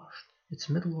squashed. It's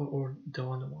middle or the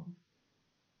other one.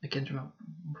 I can't remember,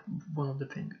 one of the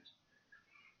fingers.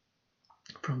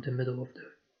 From the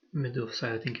middle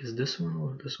side, I think is this one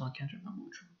or this one, I can't remember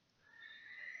which one.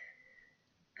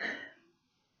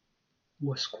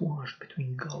 Was squashed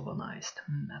between galvanized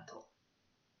metal.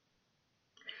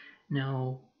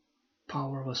 Now,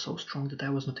 power was so strong that I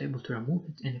was not able to remove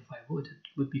it, and if I would, it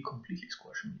would be completely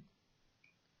squashing me.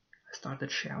 I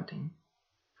started shouting.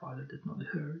 Father did not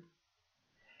hear.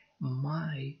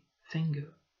 My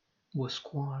finger was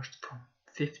squashed from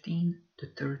 15 to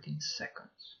 13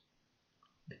 seconds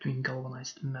between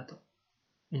galvanized metal,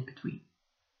 in between.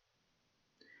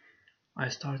 I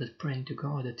started praying to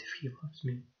God that if He loves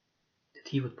me, that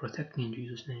He would protect me in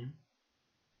Jesus' name.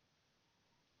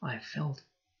 I felt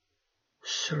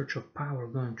surge of power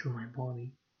going through my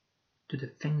body to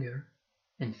the finger,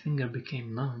 and finger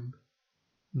became numb,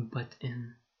 but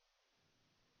in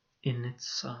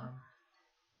its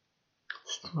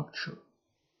structure,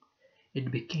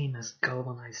 it became as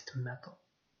galvanized metal.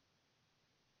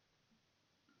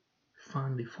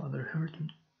 Finally, Father heard me,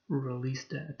 released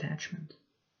the attachment.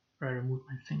 I removed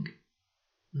my finger.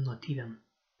 Not even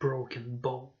broken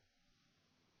bone.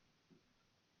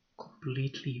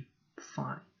 Completely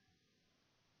fine.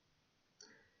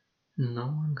 No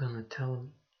one gonna tell me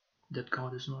that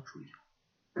God is not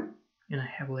real. And I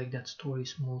have like that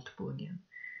stories multiple again,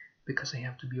 because I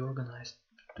have to be organized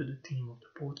to the theme of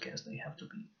the podcast. I have to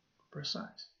be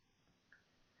precise.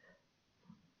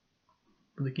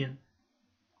 But again,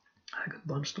 I got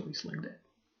bunch stories like that.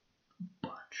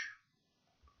 Bunch.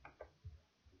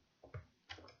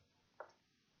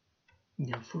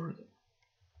 Then further,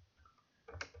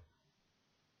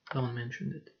 someone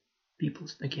mentioned that people,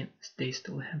 again, they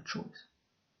still have choice.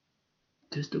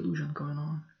 This delusion going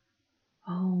on.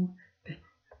 Oh,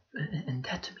 and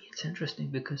that to me it's interesting,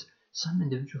 because some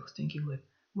individuals thinking like,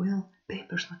 well,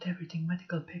 paper's not everything,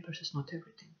 medical papers is not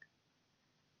everything.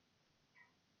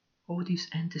 All these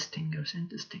anti-stingers.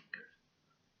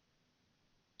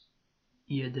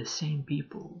 Yet the same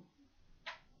people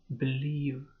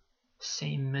believe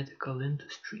same medical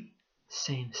industry,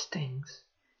 same stings,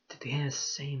 that it has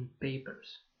same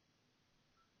papers.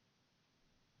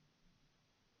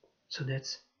 So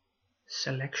that's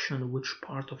selection which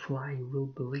part of lie you will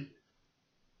believe,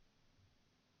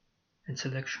 and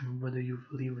selection whether you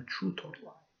believe a truth or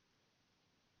lie.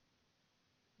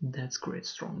 That's great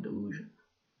strong delusion.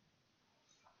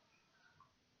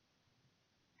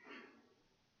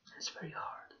 It's very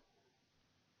hard.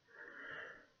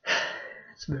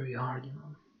 It's very hard, you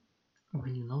know.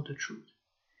 When you know the truth,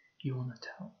 you want to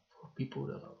tell for people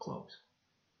that are close,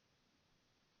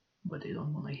 but they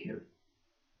don't want to hear it.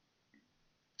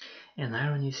 And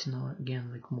irony is, you know,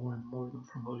 again, like more and more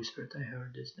from Holy Spirit I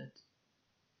heard is that,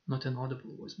 not an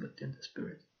audible voice, but in the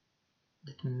Spirit,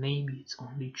 that maybe it's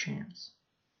only chance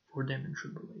for them in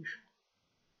tribulation.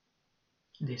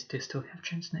 They still have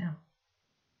chance now,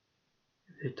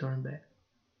 if they turn back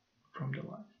from the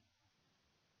light.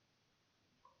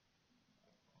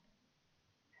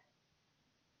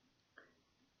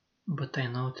 But I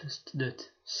noticed that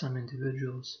some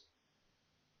individuals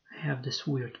have this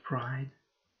weird pride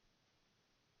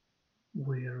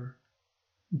where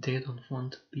they don't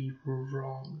want to be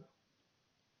wrong.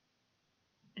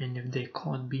 And if they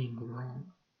caught being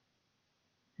wrong,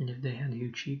 and if they had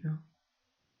huge ego,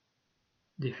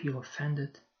 they feel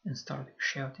offended and start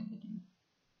shouting at you,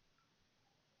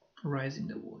 raising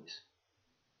the voice.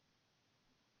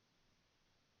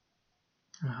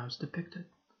 And how it's depicted?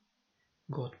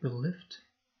 God will lift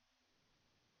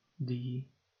the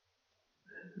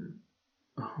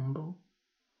humble,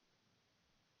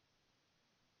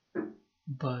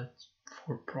 but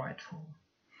for prideful,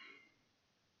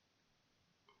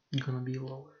 gonna be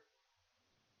lower.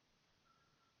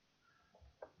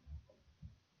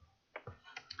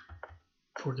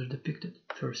 Further depicted,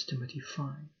 1 Timothy 5,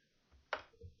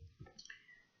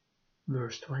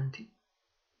 verse 20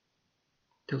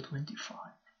 till 25.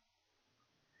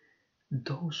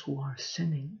 Those who are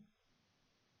sinning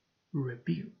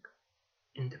rebuke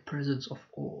in the presence of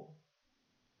all,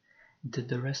 that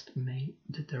the rest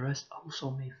also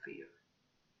may fear.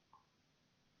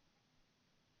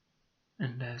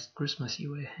 And last Christmas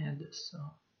Eve I had this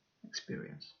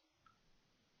experience.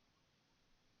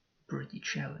 Pretty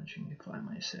challenging, if I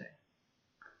may say.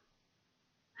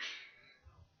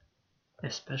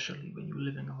 Especially when you're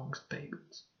living amongst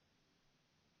pagans.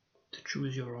 To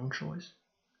choose your own choice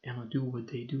and not do what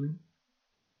they're doing.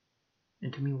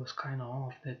 And to me it was kinda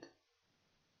off that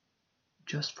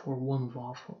just for one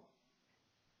waffle,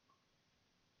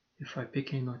 if I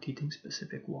pick a not eating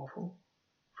specific waffle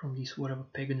from these whatever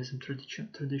paganism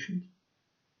traditions,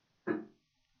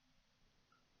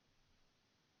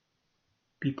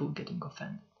 people getting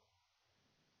offended.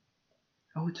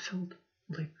 How it felt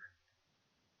like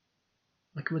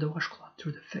with a washcloth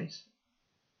through the face.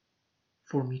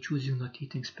 For me choosing not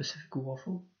eating specific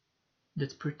waffle,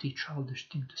 that's pretty childish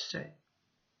thing to say.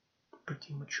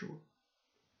 Pretty mature.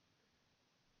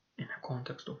 In a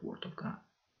context of Word of God.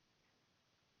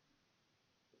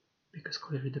 Because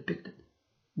clearly depicted,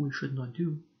 we should not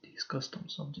do these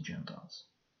customs of the Gentiles.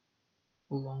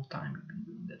 A long time we've been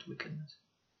doing that wickedness.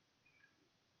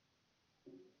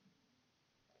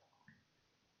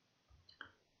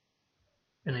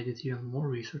 And I did even more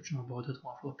research about that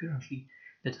waffle. Apparently,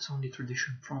 that is only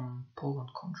tradition from Poland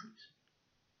countries.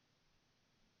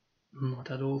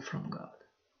 Not at all from God.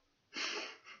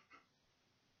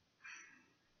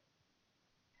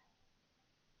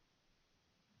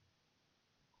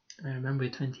 I remember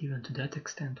it went even to that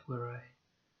extent where I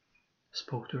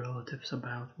spoke to relatives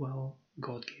about, well,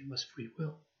 God gave us free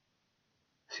will.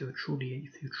 If you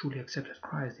truly accepted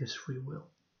Christ, there's free will,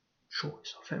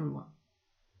 choice of everyone.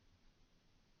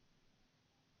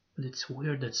 But it's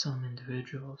weird that some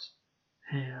individuals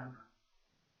have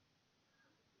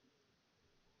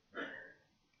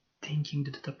thinking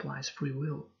that it applies free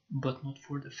will, but not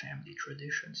for the family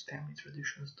traditions. Family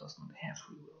traditions does not have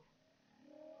free will.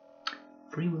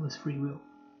 Free will is free will,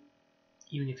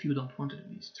 even if you don't want it to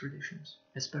be traditions,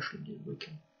 especially the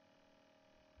wicked.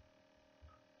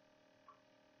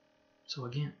 So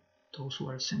again, those who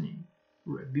are sinning,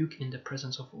 rebuke in the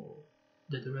presence of all,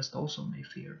 that the rest also may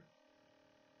fear.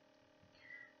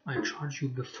 I charge you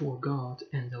before God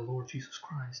and the Lord Jesus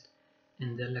Christ,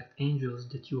 and the elect angels,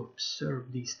 that you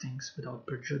observe these things without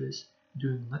prejudice,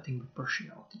 doing nothing with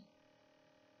partiality.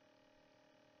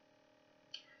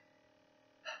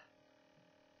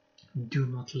 Do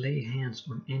not lay hands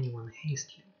on anyone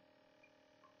hastily,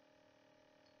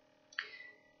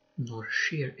 nor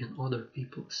share in other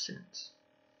people's sins.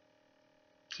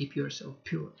 Keep yourself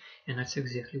pure. And that's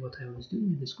exactly what I was doing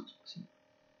in this Christmas Eve.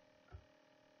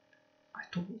 I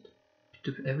told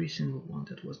to every single one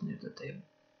that was near the table,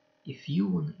 if you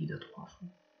want to eat that waffle,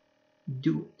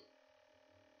 do it.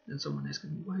 Then someone asked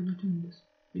me, why are you doing this?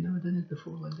 We never done it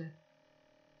before like that.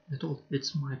 I told,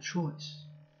 it's my choice,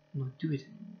 not do it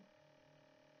anymore.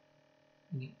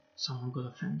 Again, someone got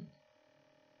offended.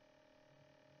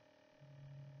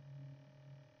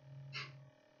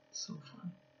 So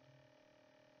fun.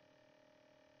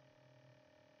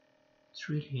 It's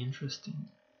really interesting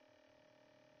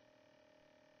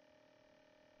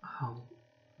how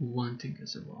one thing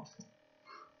as a waffle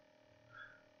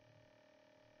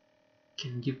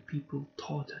can give people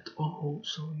thought that, oh,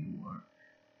 so you are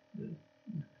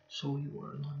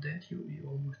not that, you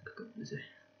almost become this.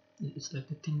 It's like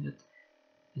the thing that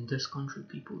in this country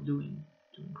people doing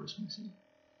during Christmas Eve,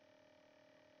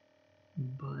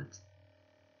 but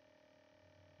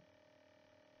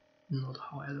not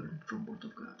how I learned from Word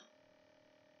of God.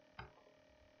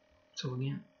 So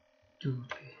again, do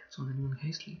not lay hands on anyone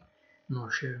hastily, nor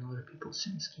share in other people's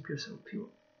sins. Keep yourself pure.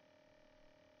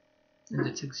 And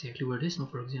that's exactly where it is now.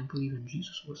 For example, even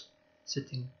Jesus was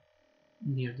sitting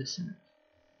near the sinners,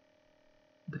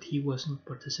 but he was not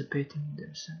participating in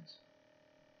their sins.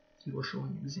 He was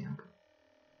showing example.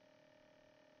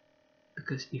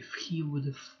 Because if he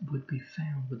would be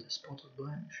found with a spot of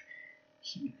blemish,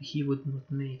 he would not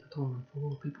make atonement for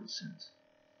all people's sins.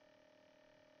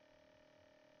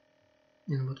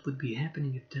 And what would be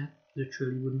happening if that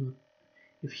literally would not,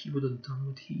 if he would have done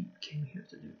what he came here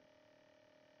to do?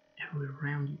 Everywhere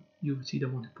around you, you would see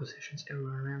demonic possessions.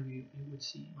 Everywhere around you, you would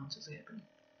see nonsense happening.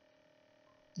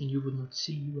 And you would not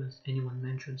see, when anyone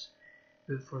mentions,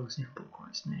 for example,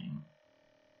 Christ's name,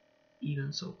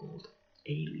 even so-called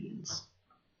aliens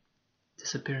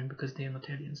disappearing, because they are not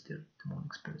aliens, they're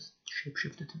demonic spirits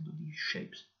shape-shifted into these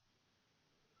shapes.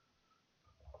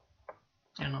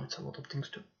 I know it's a lot of things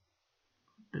too,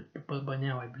 but by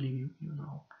now I believe you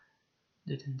know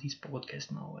that in these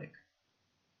podcasts now, like,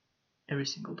 every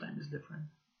single time is different,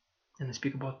 and I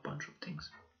speak about a bunch of things,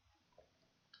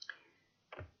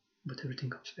 but everything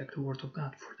comes back to the Word of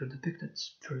God, further depicted.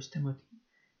 1 Timothy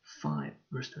 5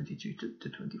 verse 23 to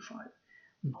 25.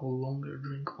 No longer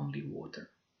drink only water,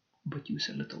 but use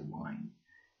a little wine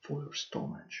for your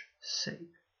stomach's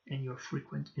sake and your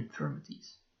frequent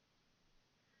infirmities.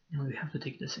 Now you have to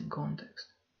take this in context,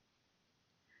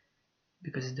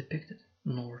 because it's depicted,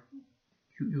 nor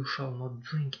you shall not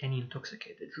drink any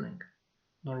intoxicated drink,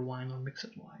 nor wine or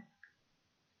mixed wine.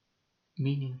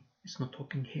 Meaning, it's not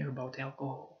talking here about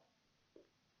alcohol.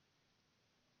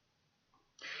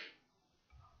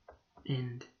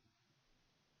 And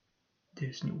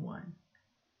there's new wine.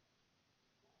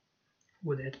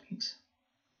 What that means?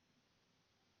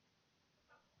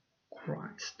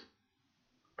 Christ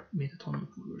made atonement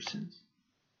for your sins.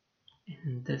 And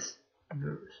in this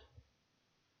verse,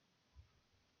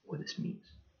 what this means: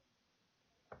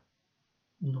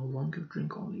 no longer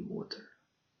drink only water,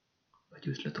 but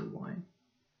use little wine.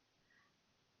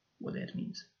 What that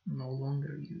means: no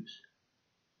longer use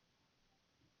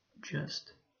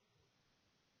just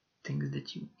things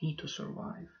that you need to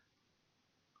survive,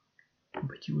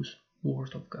 but use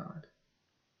Word of God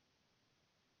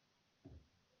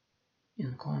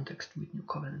in context with New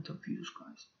Covenant of Jesus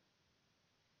Christ.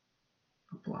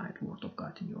 Apply the Word of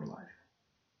God in your life,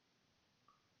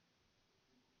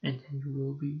 and then you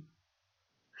will be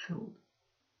filled.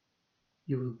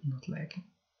 You will be not lacking.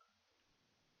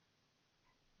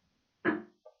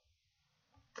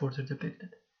 Further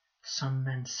depicted, Some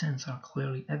men's sins are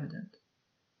clearly evident,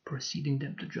 preceding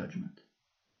them to judgment,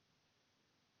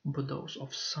 but those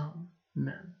of some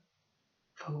men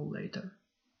follow later.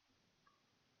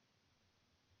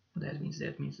 That means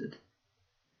that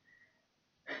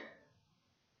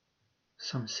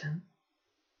some sin,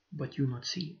 but you not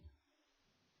see it.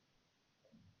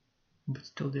 But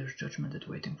still there's judgment that's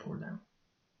waiting for them.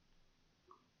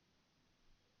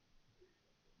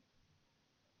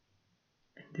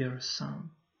 And there are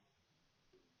some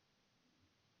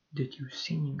that you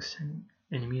seeing sinning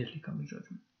and immediately comes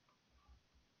judgment.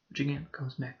 Which again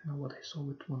comes back to what I saw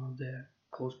with one of the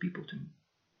close people to me.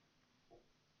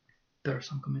 There are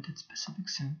some committed specific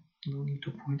sin, no need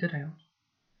to point it out.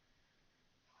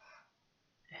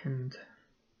 And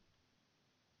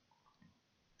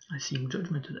I seek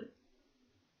judgment today.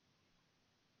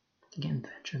 Again,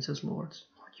 vengeance is Lord's,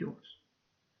 not yours.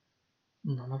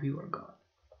 None of you are God.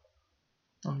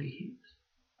 Only He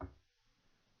is.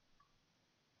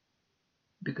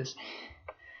 Because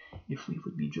if we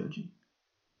would be judging,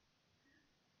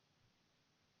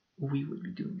 we would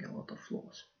be doing a lot of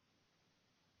flaws.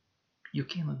 You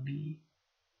cannot be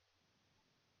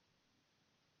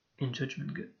in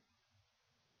judgment good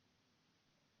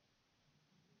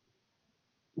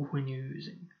when you're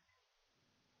using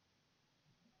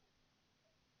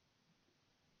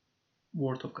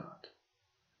Word of God,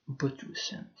 but to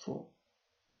sinful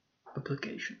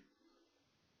application.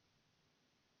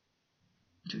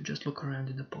 You just look around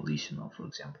in the police, for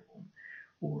example,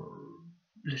 or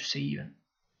let's say even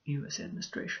US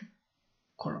administration,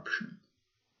 corruption.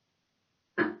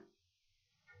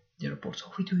 The reports,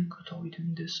 we're doing good, we're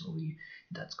doing this,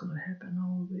 that's gonna happen,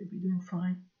 we're doing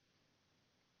fine.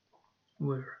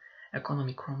 We're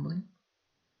economy crumbling,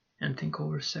 and think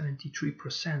over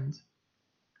 73%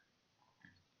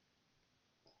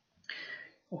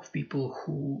 of people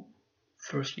who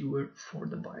firstly were for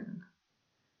the Biden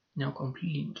now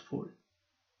completely not for it.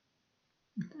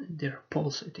 Their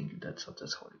polls, I think that's how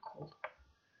they call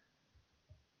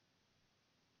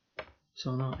it.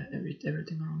 So now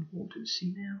everything around the world you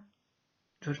see now,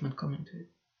 judgment coming to it.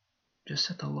 Just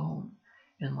set alone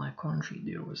in my country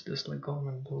there was this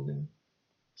government building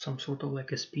some sort of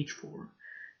a speech for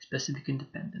specific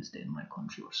Independence Day in my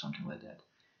country or something like that.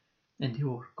 And there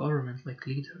were government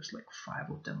leaders,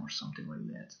 5 of them or something like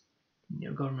that, in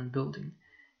their government building,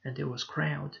 and there was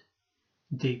crowd.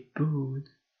 They booed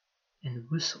and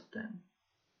whistled them,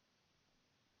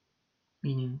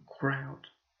 meaning crowd,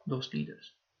 those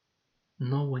leaders.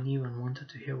 No one even wanted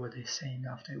to hear what they're saying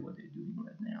after what they're doing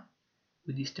right now,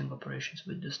 with these sting operations,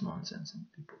 with this nonsense,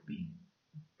 and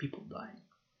people dying,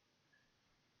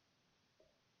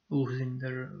 losing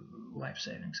their life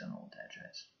savings and all that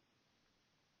jazz.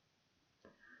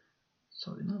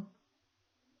 So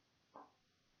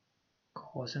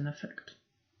cause and effect.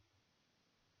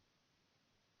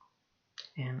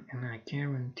 And I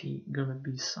guarantee gonna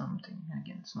be something.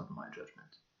 Again, it's not my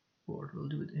judgment. Lord will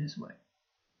do it His way.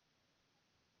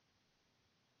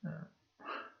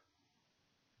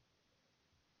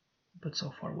 But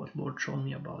so far, what Lord showed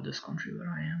me about this country where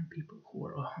I am, people who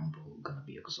are humble gonna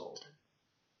be exalted,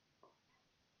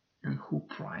 and who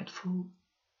prideful,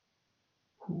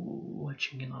 who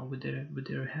watching with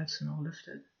their heads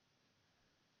lifted,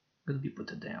 gonna be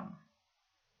put down.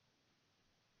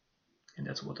 And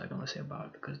that's what I'm gonna say about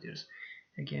it, because there's,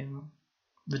 again,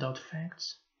 without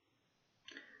facts.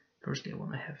 Firstly, I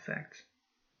wanna have facts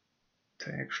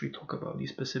to actually talk about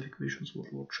these specific visions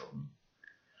what Lord showed me.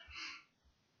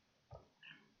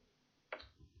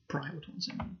 Private ones,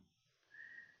 I mean.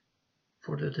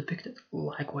 For the depicted,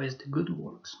 likewise the good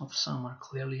works of some are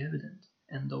clearly evident,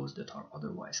 and those that are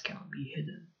otherwise cannot be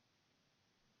hidden.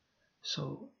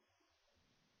 So,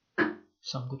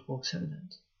 some good works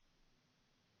evident,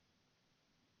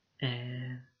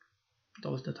 and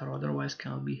those that are otherwise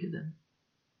cannot be hidden.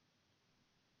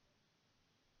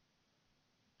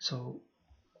 So,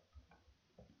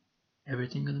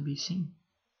 everything gonna be seen,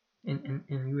 and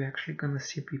you're actually gonna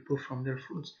see people from their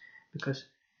fruits, because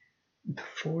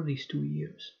before these 2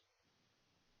 years,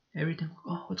 everything,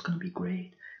 it's gonna be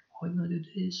great, we're gonna do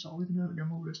this, we're gonna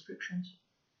remove restrictions.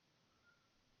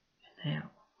 And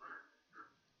now,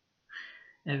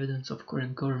 evidence of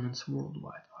current governments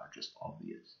worldwide are just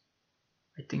obvious.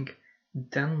 I think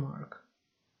Denmark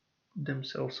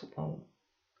themselves alone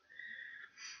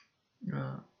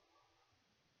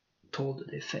told that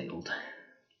they failed.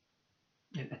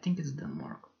 I think it's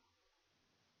Denmark.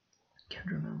 Can't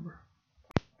remember.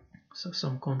 So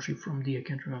some country from I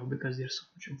can't remember because there's so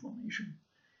much information.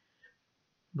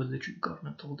 But the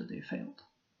government told that they failed.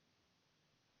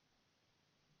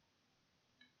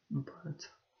 But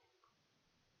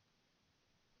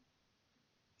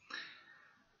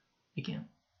Again,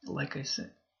 like I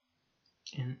said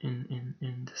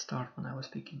in the start when I was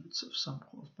speaking with some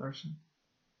close person,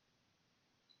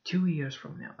 2 years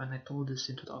from now, and I told this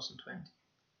in 2020,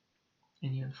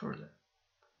 and even further,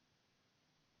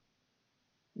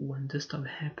 when this stuff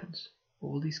happens,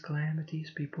 all these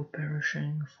calamities, people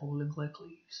perishing, falling like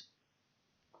leaves,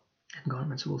 and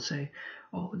governments will say,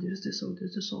 oh, there's this, oh,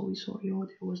 there's this, oh, we saw, oh,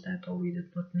 there was that, oh, we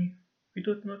did not know. We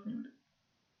did not know that.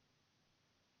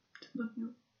 Did not know.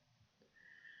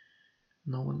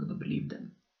 No one gonna believe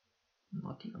them.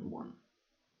 Not even one.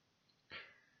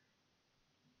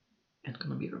 And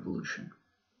gonna be a revolution.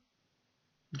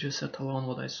 Just let alone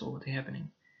what I saw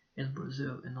happening in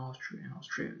Brazil, in Austria, in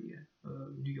Australia,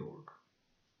 New York.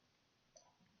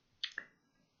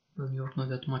 Well, New York not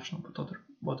that much, no, but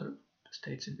other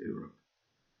states in Europe.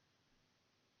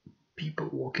 People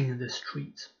walking in the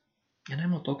streets. And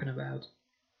I'm not talking about,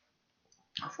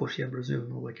 of course, yeah, Brazil,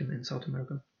 no, like in South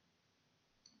America.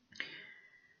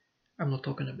 I'm not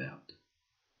talking about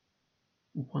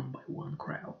one by one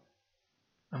crowd.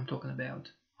 I'm talking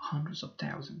about hundreds of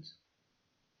thousands.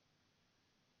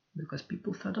 Because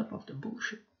people fed up of the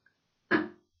bullshit.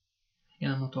 And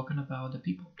I'm not talking about the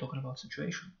people, I'm talking about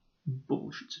situation.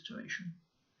 Bullshit situation.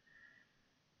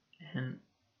 And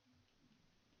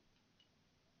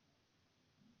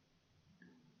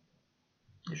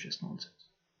it's just nonsense.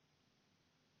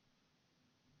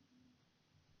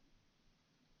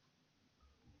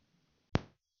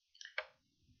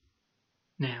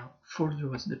 Now, further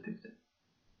was depicted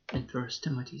in 1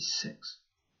 Timothy 6,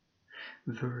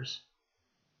 verse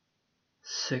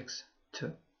 6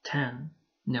 to 10.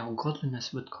 Now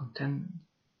godliness with contentment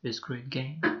is great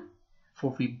gain,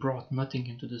 for we brought nothing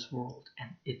into this world,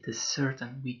 and it is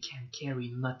certain we can carry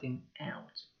nothing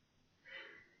out.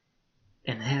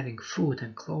 And having food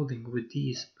and clothing, with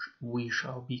these we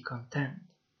shall be content.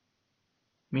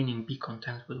 Meaning, be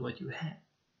content with what you have.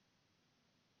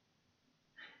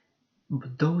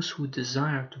 But those who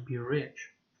desire to be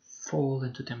rich fall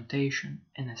into temptation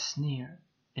and a snare,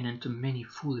 and into many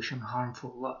foolish and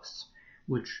harmful lusts,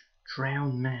 which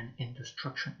drown men in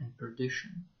destruction and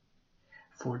perdition.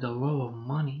 For the love of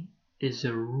money is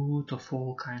the root of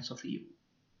all kinds of evil,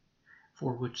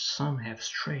 for which some have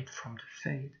strayed from the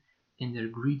faith in their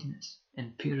greediness,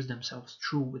 and pierced themselves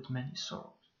through with many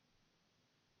sorrows.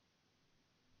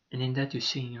 And in that you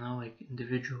see, like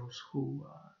individuals who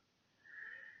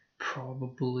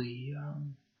probably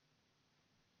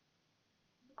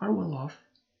are well off,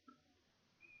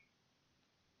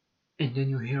 and then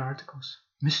you hear articles,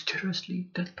 mysteriously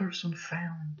that person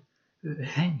found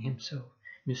hang himself,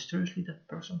 mysteriously that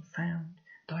person found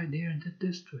died there and did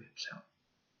this to himself.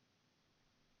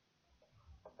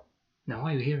 Now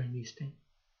why are you hearing these things?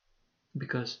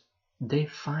 Because they're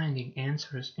finding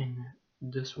answers in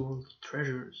this world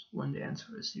treasures when the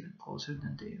answer is even closer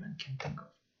than they even can think of.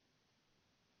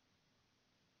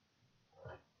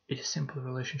 It is simple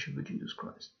relationship with Jesus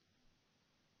Christ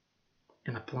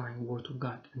and applying the word of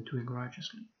God and doing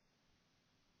righteously.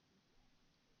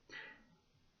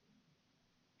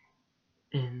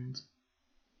 And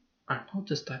I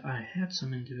noticed that I had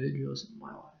some individuals in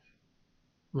my life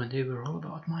when they were all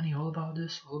about money, all about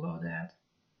this, all about that,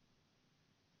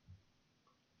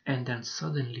 and then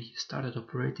suddenly started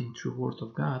operating through word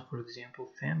of God. For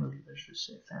example, family, let's just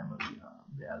say family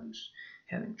values,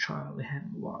 having child,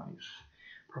 having wives,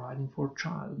 providing for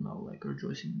child, like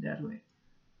rejoicing in that way.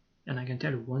 And I can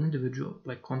tell you, one individual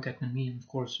contacted me and of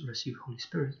course received Holy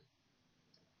Spirit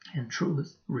and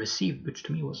truth received, which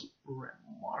to me was a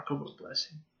remarkable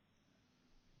blessing.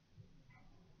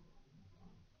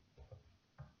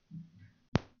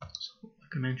 So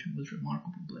like I mentioned, it was a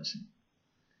remarkable blessing.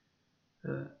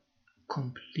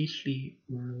 Completely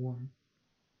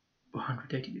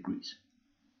 180 degrees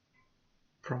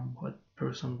from what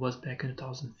person was back in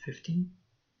 2015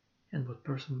 and what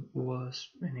person was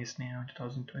and is now in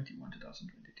 2021,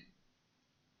 2022.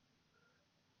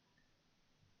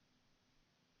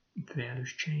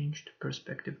 Values changed,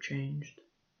 perspective changed,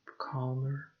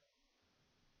 calmer,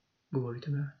 glory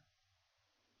to God.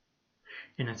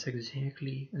 And that's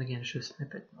exactly, and again it's just a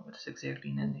snippet, but it's exactly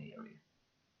in any area.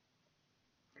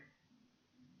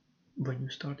 When you're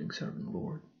starting serving the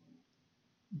Lord,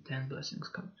 then blessings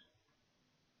come.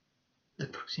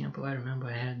 Like for example, I remember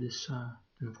I had this,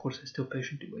 and of course I'm still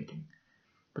patiently waiting,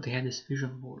 but I had this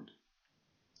vision board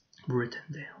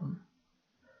written down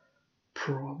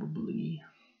probably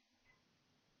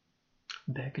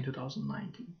back in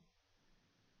 2019.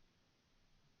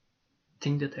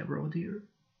 Thing that I wrote here,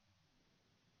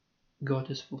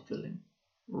 God is fulfilling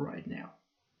right now.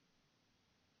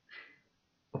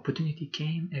 opportunity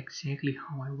came exactly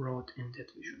how I wrote in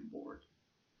that vision board,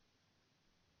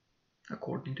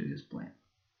 according to his plan.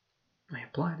 I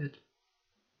applied it.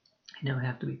 You now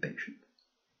have to be patient.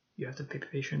 You have to be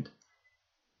patient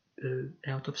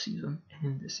out of season and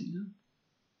in the season.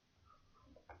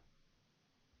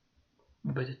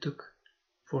 But it took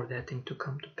for that thing to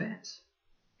come to pass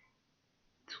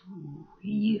 2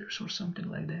 years or something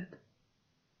like that.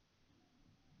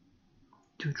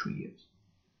 2-3 years.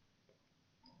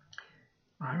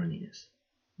 Irony is,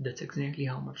 that's exactly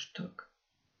how much it took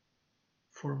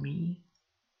for me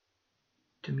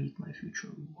to meet my future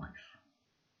wife.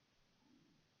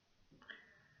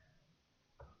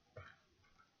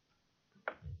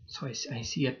 So I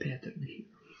see a pattern here,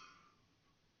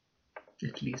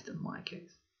 at least in my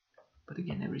case. But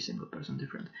again, every single person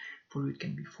different. For you it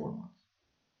can be 4 months.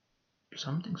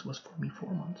 Some things was for me 4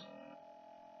 months.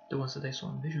 The ones that I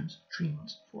saw in visions, 3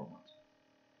 months, 4 months.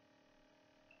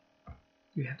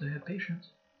 You have to have patience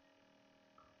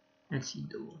and seek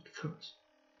the Lord first.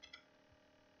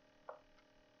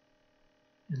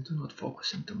 And do not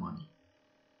focus into money.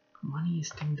 Money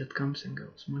is a thing that comes and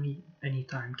goes. Money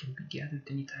anytime can be gathered,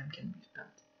 anytime can be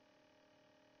spent.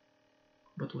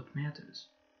 But what matters,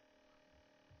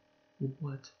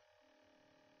 what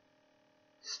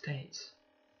stays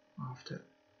after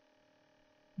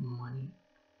money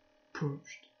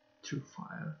purged through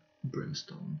fire,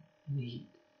 brimstone, and heat,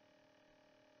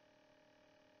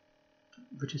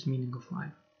 which is meaning of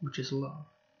life, which is love.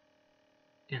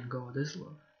 And God is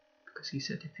love, because he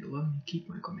said, if you love me, keep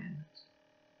my commandments.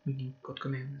 Meaning God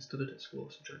commandments to do this,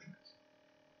 laws and judgments.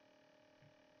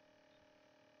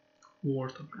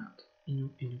 Word of God,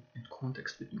 in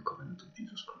context with New Covenant of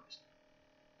Jesus Christ.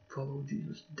 Follow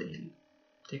Jesus daily.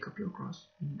 Take up your cross,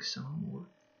 meaning some more,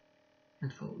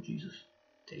 and follow Jesus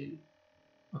daily,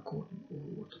 according to the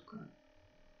Word of God.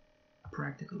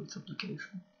 Practical its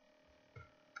application.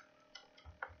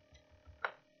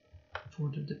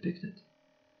 Further depicted.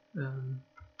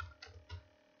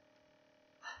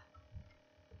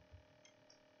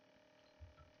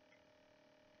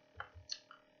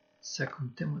 2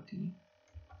 Timothy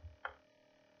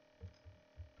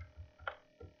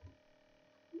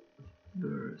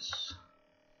verse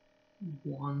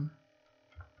 1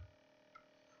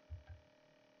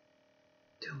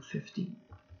 till 15.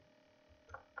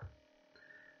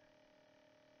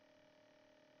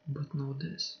 But know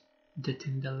this, that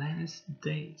in the last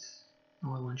days,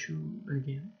 now I want you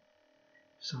again,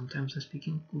 sometimes I'm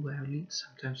speaking loudly,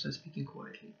 sometimes I'm speaking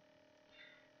quietly.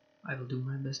 I will do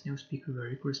my best now, speak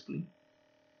very crisply.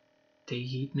 Take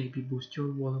heed, maybe boost your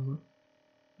volume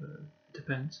up,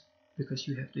 depends, because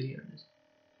you have to hear this.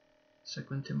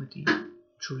 2 Timothy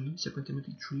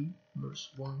 3, verse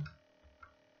 1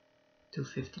 till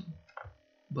 15.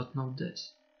 But know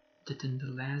this, that in the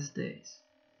last days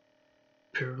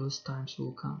perilous times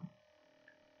will come,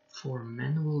 for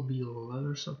men will be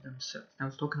lovers of themselves. Now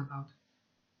it's talking about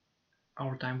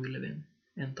our time we live in,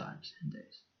 end times and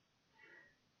days.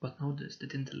 But know this,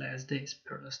 that in the last days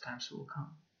perilous times will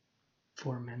come,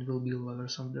 for men will be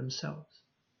lovers of themselves,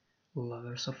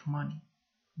 lovers of money,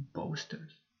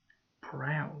 boasters,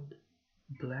 proud,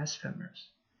 blasphemers,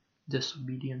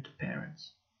 disobedient to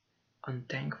parents,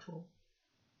 unthankful,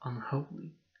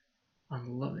 unholy,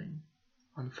 unloving,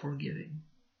 unforgiving,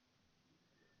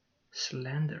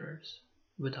 slanderers,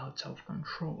 without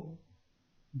self-control,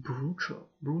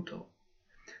 brutal,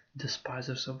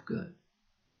 despisers of good,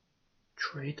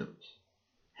 traitors,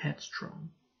 headstrong,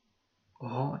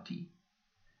 haughty,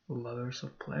 lovers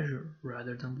of pleasure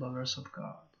rather than lovers of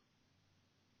God,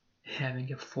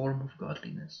 having a form of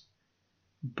godliness,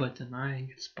 but denying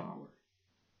its power.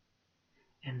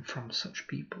 And from such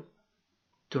people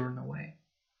turn away.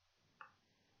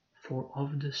 For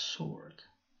of the sort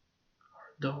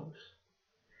are those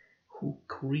who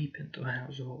creep into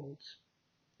households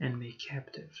and make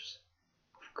captives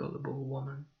of gullible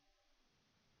women,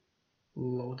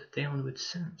 loaded down with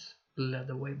sins, led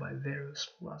away by various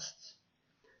lusts,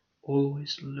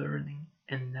 always learning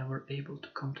and never able to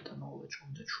come to the knowledge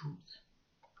of the truth.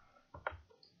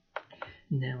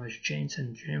 Now as Jannes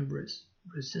and Jambres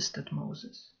resisted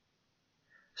Moses,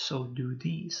 so do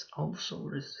these also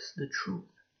resist the truth.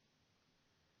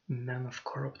 Men of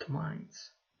corrupt minds,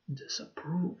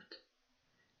 disapproved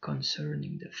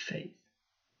concerning the faith,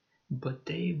 but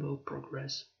they will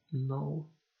progress no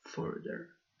further,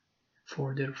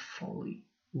 for their folly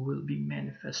will be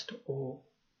manifest to all,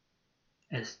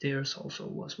 as theirs also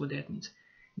was. What that means?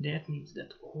 That means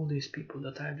that all these people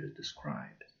that I just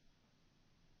described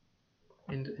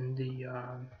in the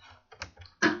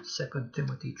 2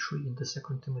 Timothy 3,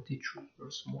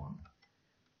 verse 1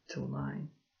 till 9,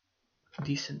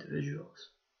 these individuals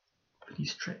with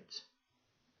these traits,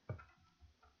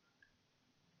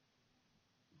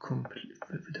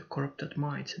 with the corrupted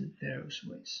minds in various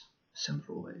ways,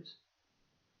 several ways,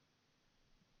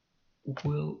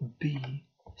 will be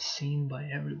seen by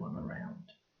everyone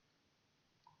around,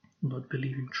 not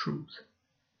believing truth.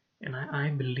 And I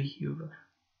believe,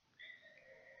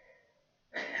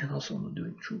 and also not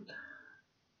doing truth,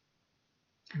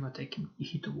 and not taking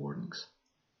heed to warnings,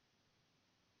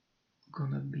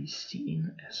 gonna be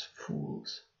seen as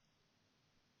fools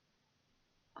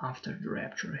after the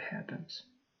rapture happens.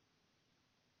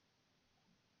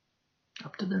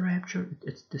 After the rapture,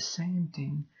 it's the same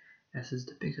thing as is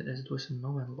depicted as it was in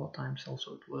Noah and Lot times.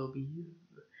 Also, it will be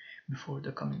before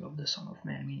the coming of the Son of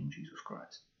Man, meaning Jesus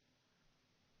Christ.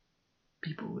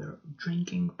 People were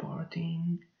drinking,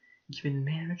 partying, giving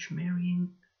marriage, marrying,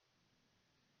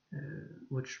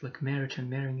 which, like, marriage and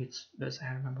marrying, it's, as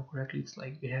I remember correctly, it's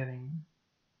like having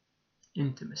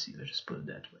intimacy, let's just put it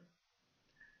that way.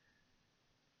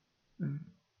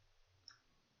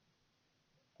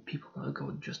 People gonna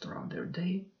go just around their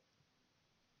day,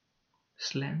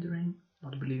 slandering,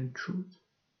 not believing truth,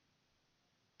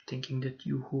 thinking that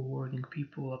you who are warning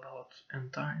people about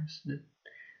end times, that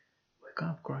wake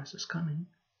up, Christ is coming.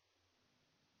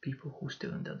 People who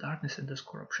still in the darkness and this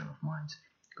corruption of minds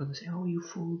gonna say, oh, you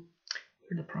fool,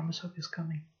 hear the promise of his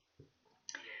coming.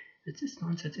 It's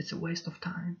nonsense, it's a waste of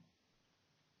time.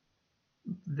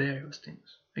 Various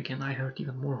things. Again, I heard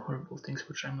even more horrible things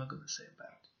which I'm not gonna say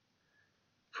about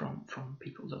from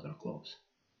people that are close.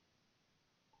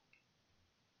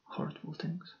 Hurtful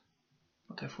things.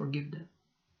 But I forgive them,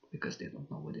 because they don't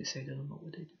know what they say, they don't know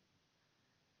what they do.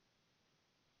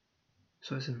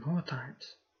 So as in Noah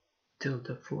times, till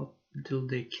the flood, till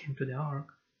they came to the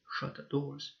ark, shut the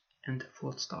doors, and the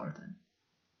flood started.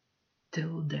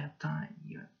 Till that time,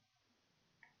 yeah,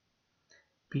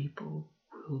 people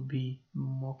will be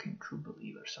mocking true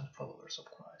believers and followers of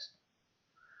Christ.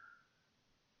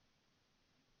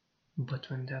 But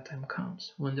when that time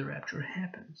comes, when the rapture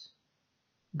happens,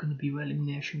 gonna be welling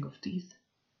gnashing of teeth,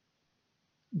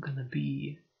 gonna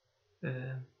be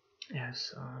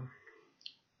as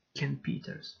Ken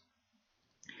Peters,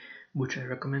 which I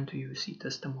recommend to you, see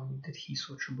testimony that he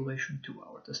saw tribulation to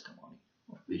our testimony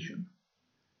of vision.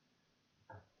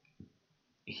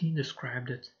 He described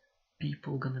it,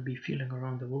 people gonna be feeling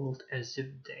around the world as if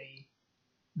they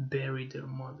buried their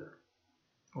mother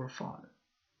or father.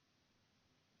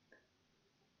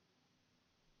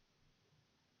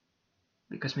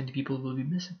 Because many people will be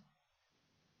missing.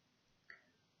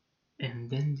 And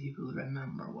then they will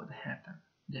remember what happened.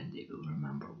 Then they will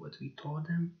remember what we taught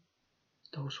them.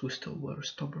 Those who still were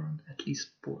stubborn, at least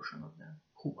a portion of them,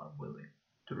 who are willing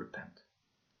to repent,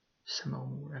 sin no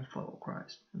more, and follow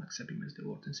Christ, and accept Him as the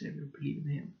Lord and Savior, believe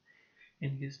in Him,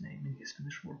 in His name, in His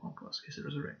finished work on cross, His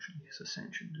resurrection, His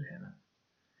ascension to heaven.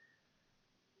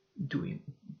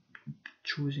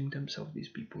 Choosing themselves, these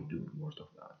people doing the word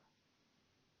of God,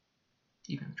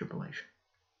 even tribulation.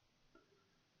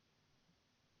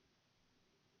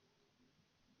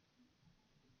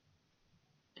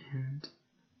 And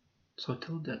so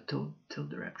till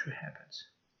the rapture happens,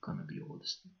 gonna be all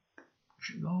this,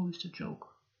 always a joke.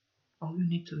 All you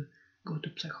need to go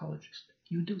to psychologist.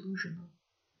 You delusional.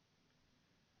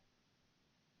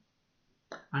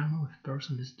 I don't know if a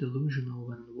person is delusional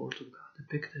when the word of God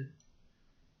depicted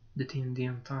that in the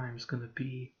end times gonna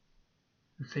be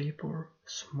vapor,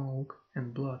 smoke,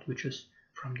 and blood, which is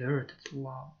from the earth. It's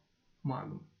lava,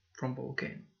 magma from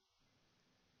volcano.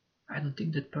 I don't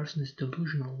think that person is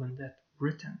delusional when that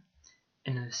written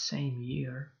in the same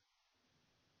year.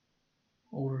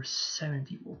 Over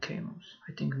 70 volcanoes,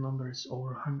 I think the number is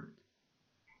over 100,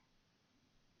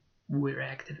 were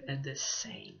active at the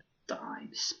same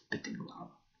time, spitting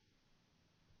lava.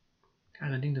 I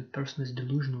don't think that person is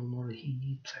delusional, nor he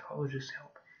needs psychologist's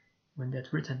help when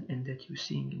that's written and that you're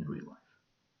seeing in real life.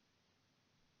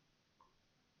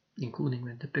 Including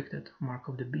when depicted mark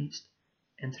of the beast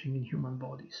entering in human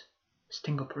bodies,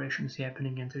 sting operations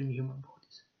happening entering human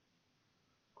bodies.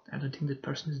 I don't think that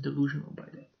person is delusional by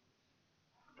that.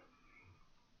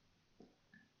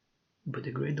 But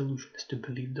the great delusion is to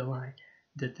believe the lie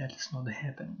that that is not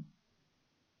happening.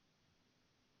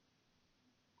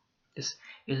 It's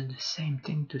the same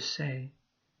thing to say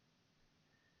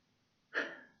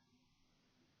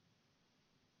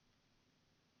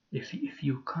if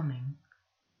you're coming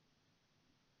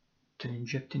to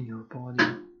inject in your body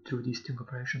through these sting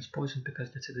operations poison,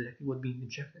 because that's exactly what being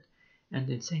injected, and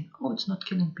then saying, oh, it's not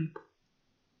killing people.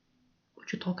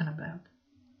 What you talking about?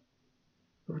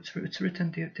 It's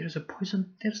written there, there's a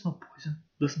poison. There's no poison.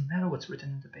 Doesn't matter what's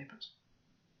written in the papers.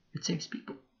 It saves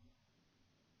people.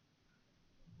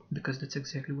 Because that's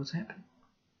exactly what's happening.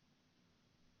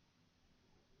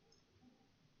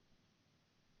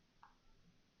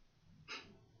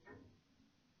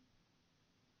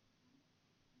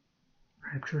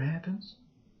 Rapture happens,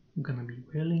 gonna be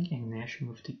wailing and gnashing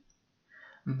of teeth.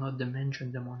 Not to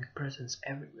mention demonic presence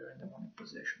everywhere and demonic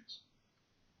possessions.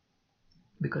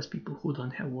 Because people who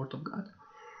don't have Word of God,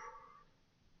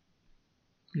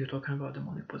 you're talking about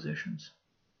demonic possessions.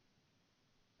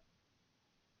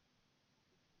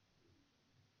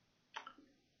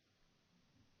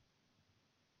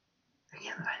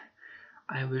 Again,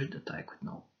 I wish that I could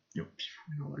know,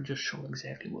 or just show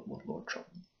exactly what Lord showed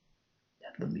me.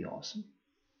 That would be awesome.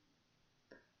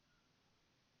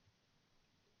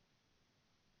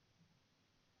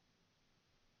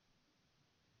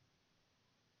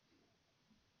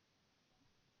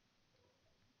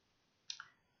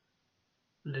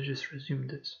 Let's just resume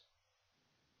this.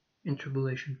 In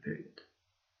tribulation period,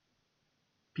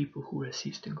 people who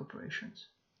receive sting operations,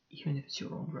 even if it's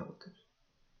your own relatives,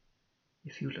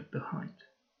 if you left behind,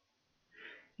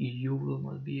 you will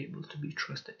not be able to be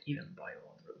trusted even by your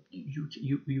own relatives.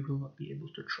 You will not be able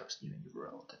to trust even your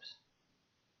relatives.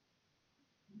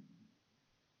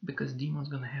 Because demons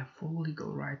gonna have full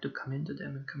legal right to come into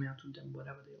them and come out of them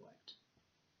whatever they liked.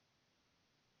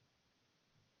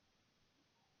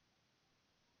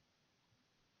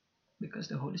 Because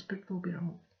the Holy Spirit will be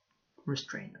removed.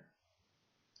 Restrainer.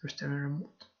 Restrainer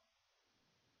removed.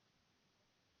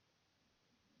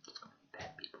 It's gonna be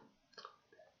bad, people. It's gonna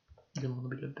be bad. You don't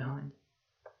want to be left behind.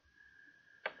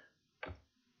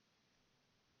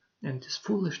 And this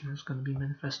foolishness is gonna be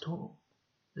manifest all.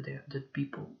 That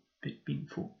people being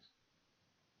fools.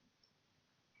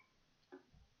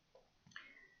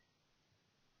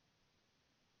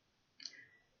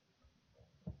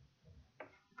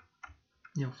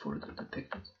 Further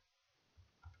depicted.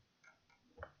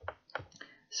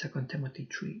 2 Timothy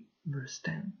 3, verse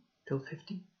 10 till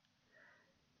 15.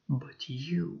 But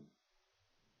you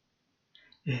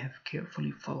have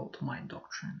carefully followed my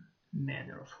doctrine,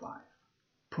 manner of life,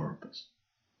 purpose,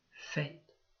 faith,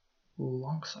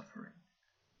 long-suffering,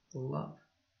 love,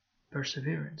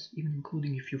 perseverance, even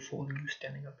including if you fall and you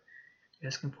standing up,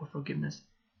 asking for forgiveness,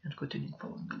 and continuing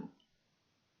following the Lord.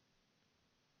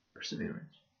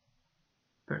 Perseverance,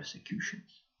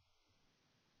 persecutions,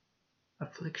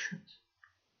 afflictions,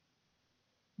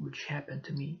 which happened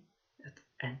to me at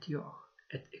Antioch,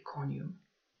 at Iconium,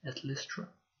 at Lystra,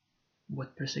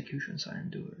 what persecutions I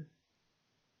endured.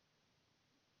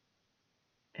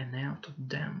 And out of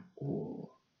them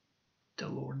all the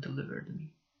Lord delivered me.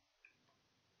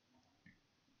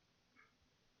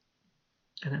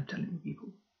 And I'm telling you, people,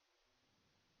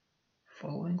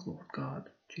 following Lord God,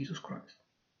 Jesus Christ,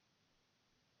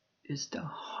 is the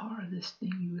hardest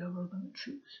thing you ever gonna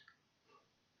choose.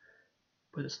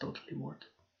 But it's totally worth it.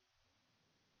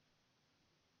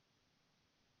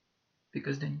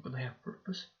 Because then you're gonna have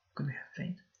purpose, gonna have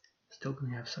faith, still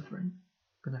gonna have suffering,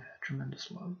 gonna have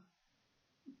tremendous love,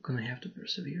 gonna have to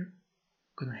persevere,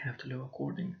 gonna have to live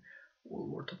according to the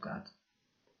Word of God,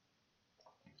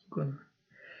 gonna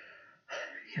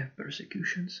have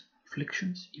persecutions,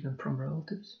 afflictions, even from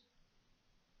relatives,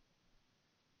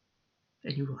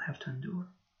 and you will have to endure.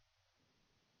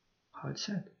 How it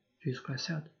said, Jesus Christ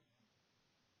said,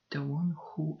 the one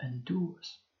who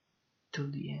endures till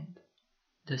the end,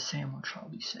 the same one shall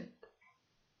be saved,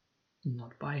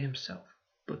 not by himself,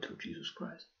 but through Jesus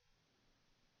Christ.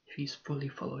 If he's fully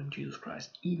following Jesus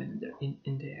Christ, even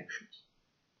in the actions.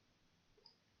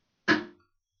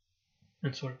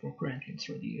 And sorry for Franklin's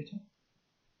radiator.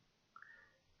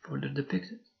 Further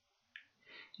depicted.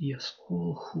 Yes,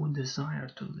 all who desire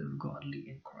to live godly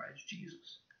in Christ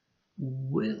Jesus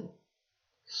will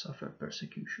suffer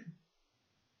persecution.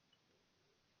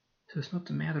 So it's not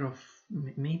a matter of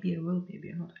maybe I will,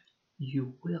 maybe I not.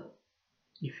 You will,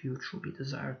 if you truly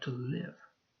desire to live,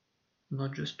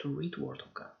 not just to read Word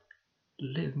of God.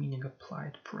 Live meaning apply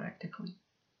it practically.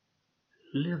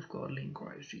 Live godly in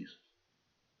Christ Jesus.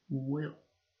 Will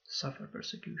suffer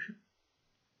persecution.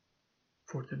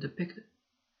 Further depicted.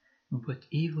 But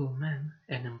evil men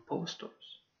and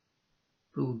impostors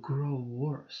will grow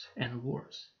worse and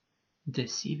worse,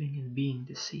 deceiving and being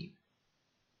deceived.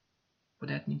 What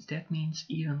that means? That means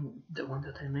even the one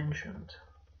that I mentioned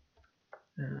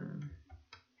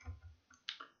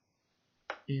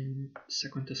in 2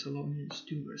 Thessalonians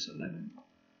 2 verse 11.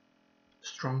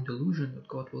 Strong delusion that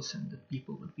God will send that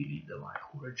people would believe the lie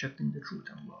who are rejecting the truth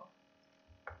and love.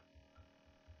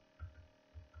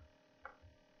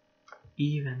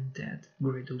 Even that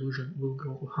great delusion will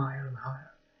grow higher and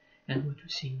higher. And what you're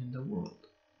seeing in the world,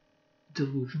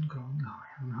 delusion growing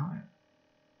higher and higher,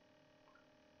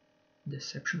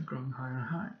 deception growing higher and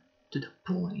higher, to the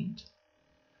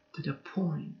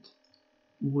point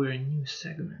where new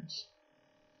segments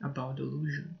about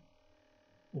delusion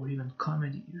or even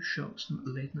comedy shows,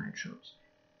 late night shows,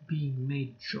 being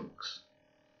made jokes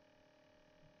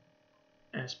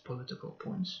as political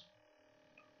points,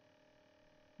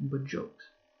 but jokes,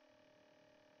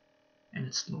 and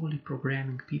it's slowly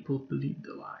programming people believe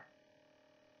the lie,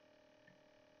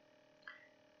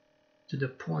 to the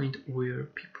point where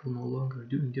people no longer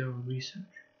doing their own research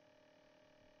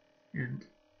and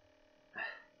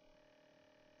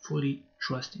fully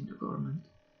trusting the government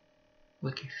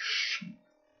like a sheep.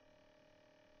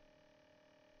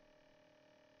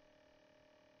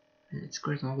 And it's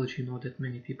great knowledge, that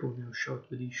many people now shout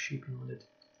with these sheep, that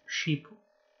sheeple,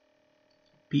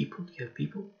 people, you have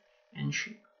people and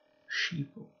sheep,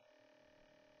 sheeple,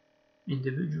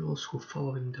 individuals who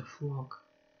following the flock,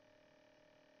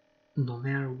 no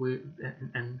matter where,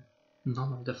 and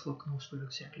none of the flock knows where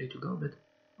exactly to go, but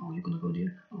oh, you're gonna go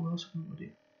there, oh, we're also gonna go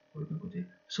there, oh, you're gonna go there,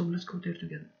 so let's go there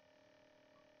together.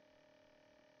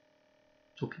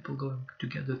 So people going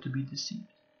together to be deceived.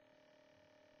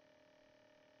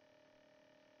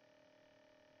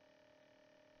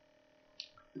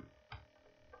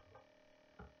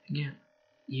 Again,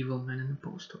 evil men and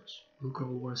impostors will grow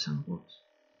worse and worse,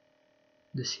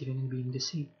 deceiving and being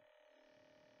deceived.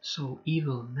 So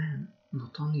evil men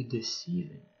not only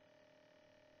deceiving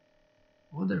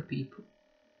other people,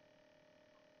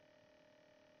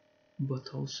 but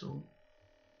also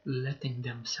letting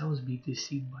themselves be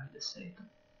deceived by the Satan.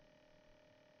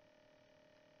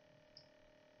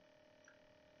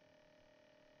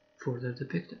 Further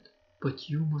depicted, but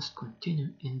you must continue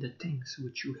in the things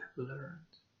which you have learned.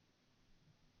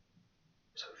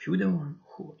 So if you're the one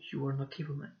who, you are not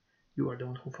evil man, you are the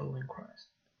one who following Christ,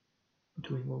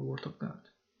 doing the word of God,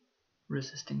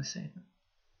 resisting Satan,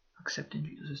 accepting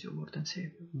Jesus as your Lord and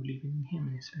Savior, believing in Him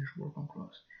and His finished work on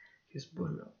cross, His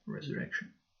burial, resurrection,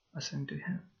 ascent to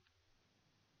heaven.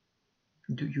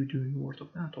 Do you doing the word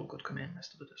of God, all God commandments,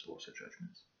 to the laws and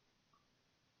judgments?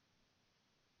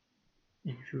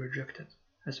 And if you reject it,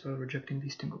 as well rejecting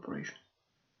these sting operations,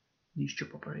 these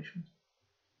chip operations,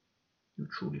 you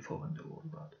truly follow the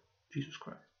Lord God, Jesus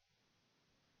Christ.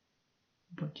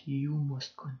 But you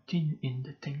must continue in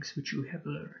the things which you have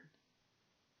learned,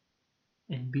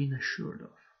 and being assured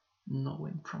of,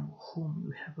 knowing from whom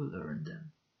you have learned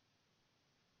them,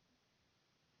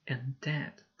 and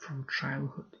that from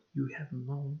childhood you have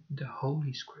known the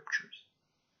Holy Scriptures,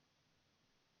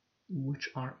 which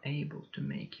are able to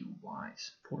make you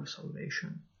wise for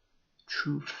salvation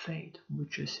through faith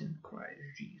which is in Christ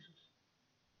Jesus.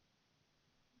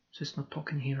 So it's not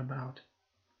talking here about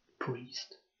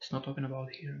priest, it's not talking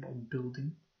about here about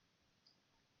building,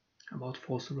 about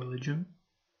false religion.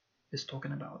 It's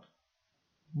talking about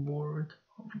Word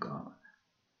of God,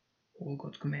 all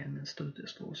God's commandments, to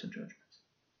the laws and judgments.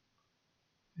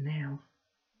 Now,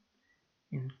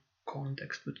 in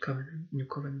context with new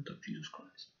covenant of Jesus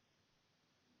Christ.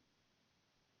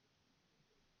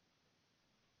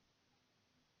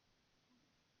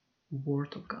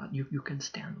 Word of God, you can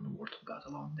stand on the Word of God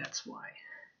alone. That's why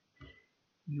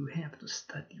you have to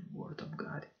study Word of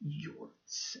God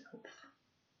yourself.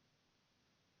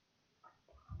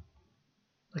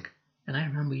 And I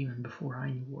remember even before I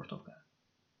knew Word of God,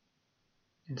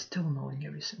 and still knowing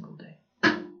every single day.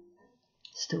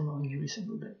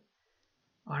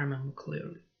 I remember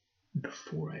clearly,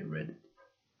 before I read it,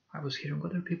 I was hearing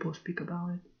other people speak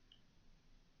about it.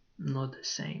 Not the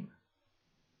same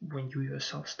when you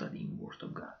yourself studying Word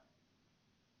of God.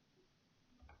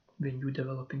 When you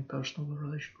developing personal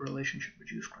relationship with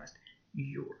Jesus Christ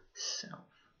yourself.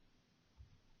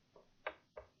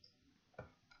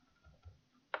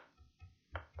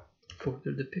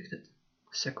 Further depicted,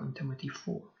 2 Timothy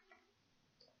 4,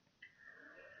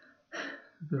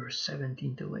 verse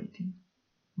 17 to 18.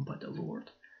 But the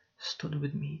Lord stood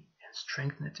with me and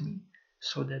strengthened me,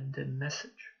 so that the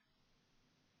message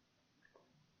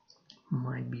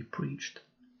might be preached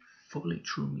fully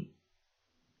through me,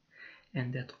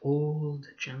 and that all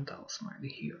the Gentiles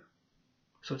might hear.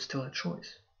 So it's still a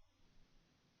choice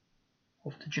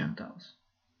of the Gentiles,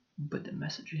 but the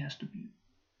message has to be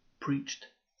preached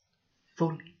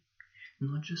fully,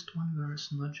 not just one verse,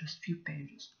 not just few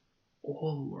pages,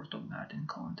 all Word of God in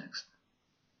context.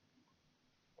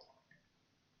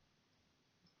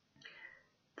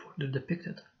 Further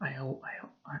depicted, I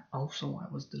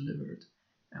was delivered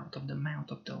out of the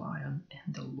mouth of the lion,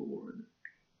 and the Lord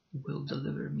will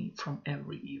deliver me from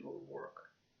every evil work,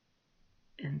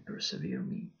 and persevere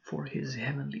me for His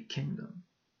heavenly kingdom.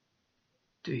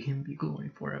 To him be glory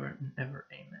forever and ever.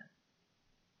 Amen.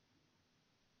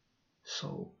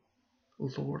 So,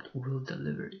 Lord will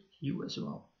deliver you as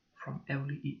well from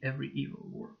every evil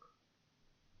work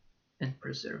and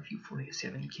preserve you for his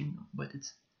heavenly kingdom. But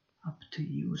it's up to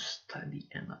you to study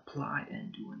and apply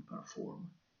and do and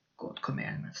perform God's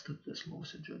commandments to this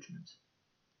laws and judgments.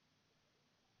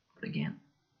 But again,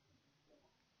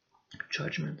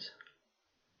 judgments,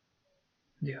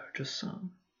 they are just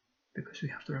some, because we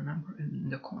have to remember in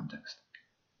the context,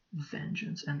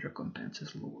 vengeance and recompense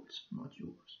is Lord's, not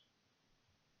yours.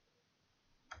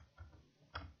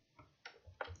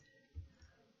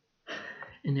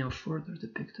 And they are further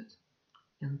depicted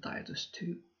in Titus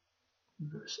 2,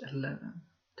 verse 11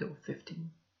 till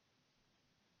 15.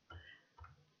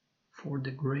 For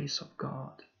the grace of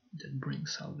God that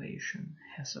brings salvation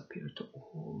has appeared to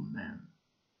all men,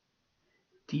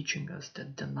 teaching us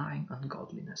that denying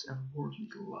ungodliness and worldly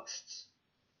lusts,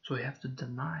 so we have to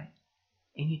deny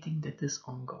anything that is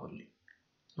ungodly,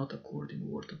 not according to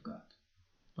the word of God,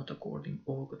 not according to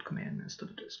all good commandments to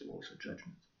this laws of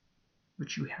judgment,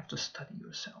 which you have to study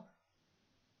yourself,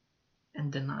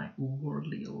 and deny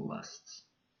worldly lusts,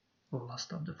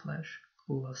 lust of the flesh,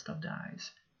 lust of the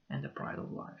eyes, and the pride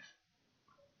of life.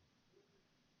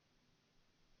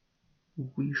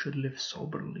 We should live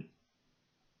soberly,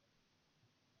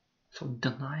 so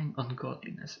denying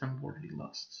ungodliness and worldly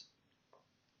lusts.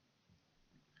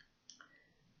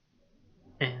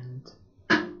 And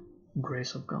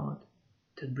grace of God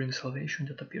that brings salvation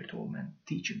that appeared to all men,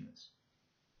 teaching us.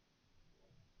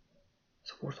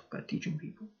 It's the word of God teaching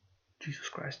people. Jesus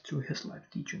Christ through his life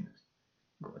teaching us.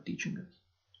 God teaching us.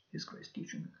 His grace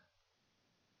teaching us.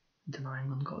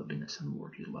 Denying ungodliness and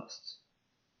worldly lusts.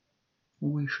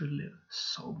 We should live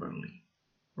soberly,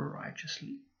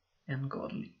 righteously, and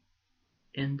godly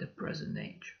in the present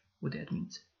age. What that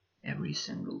means, every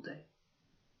single day.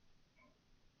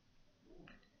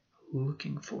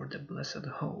 Looking for the blessed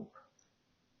hope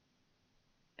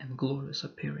and glorious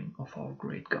appearing of our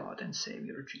great God and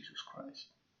Savior Jesus Christ,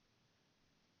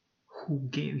 who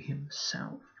gave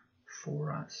himself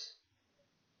for us,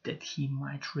 that he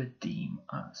might redeem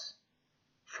us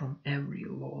from every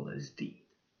lawless deed,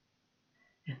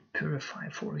 and purify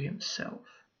for himself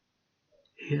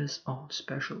his own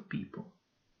special people,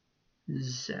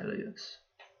 zealous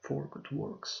for good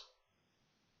works.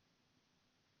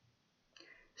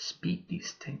 Speak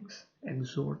these things,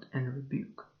 exhort and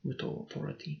rebuke with all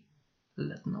authority.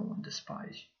 Let no one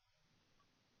despise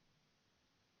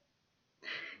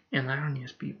you. And irony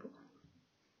is, people,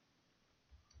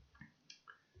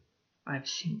 I've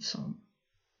seen some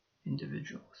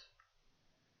individuals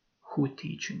who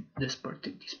teaching these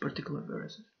particular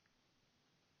verses,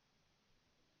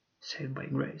 saved by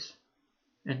grace,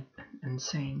 and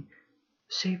saying,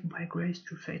 saved by grace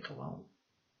through faith alone.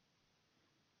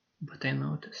 But I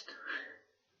noticed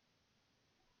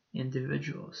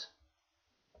individuals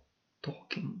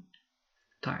talking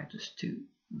Titus 2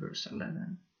 verse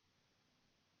 11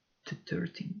 to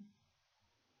 13,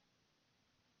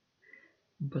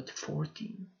 but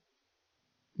 14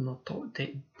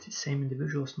 the same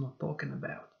individuals not talking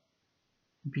about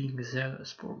being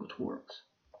zealous for good works.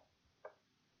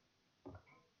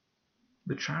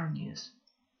 Which irony is,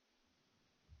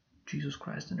 Jesus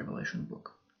Christ in the Revelation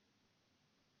book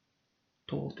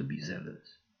told to be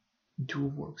zealous, do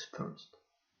works first.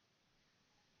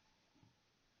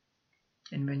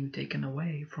 And when you're taken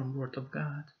away from word of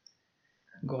God,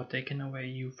 God taken away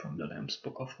you from the Lamb's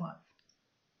book of life.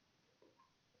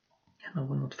 And no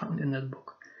one not found in that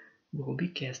book will be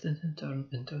cast into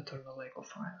eternal lake of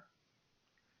fire.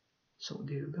 So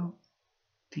there you go.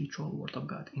 Teach all word of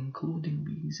God, including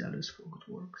being zealous for good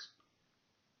works.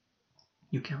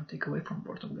 You can't take away from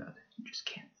word of God. You just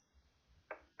can't.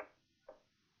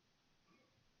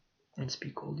 And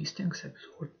speak all these things,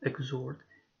 exhort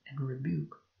and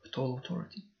rebuke with all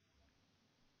authority.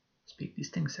 Speak these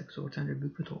things, exhort and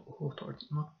rebuke with all authority,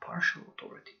 not partial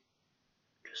authority.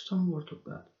 Just some word of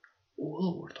God,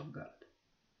 all word of God,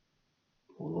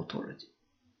 all authority.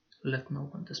 Let no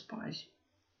one despise you.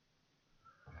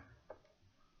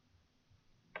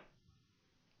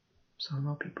 So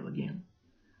now, people, again,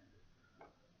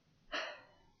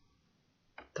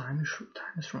 time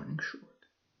is running short.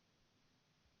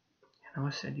 And I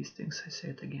said these things, I say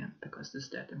it again because it's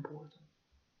that important.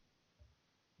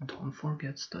 Don't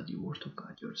forget, study word of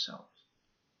God yourselves.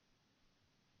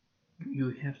 You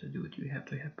have to do it. You have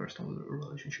to have personal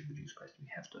relationship with Jesus Christ. You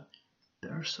have to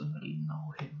personally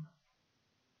know him.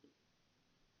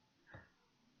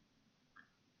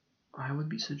 I would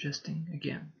be suggesting,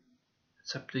 again,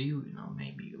 it's up to you,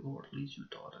 maybe Lord leads you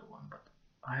to other one, but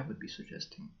I would be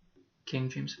suggesting King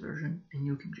James Version and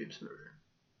New King James Version.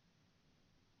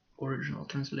 Original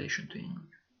translation to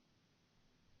English.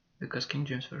 Because King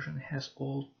James Version has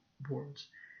old words,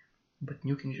 but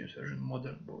New King James Version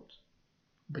modern words.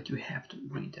 But you have to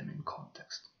read them in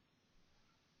context.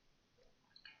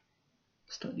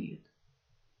 Study it.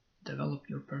 Develop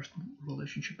your personal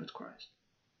relationship with Christ.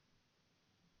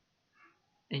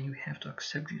 And you have to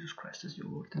accept Jesus Christ as your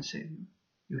Lord and Savior.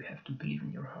 You have to believe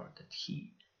in your heart that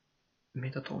He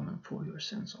made atonement for your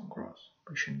sins on the cross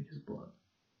by shedding His blood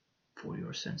for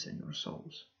your sins and your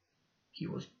souls. He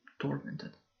was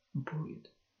tormented, buried,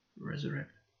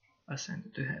 resurrected,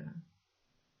 ascended to heaven.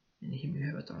 In Him you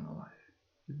have eternal life.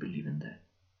 You believe in that.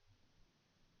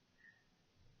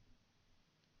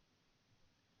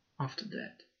 After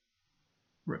that,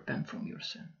 repent from your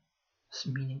sin,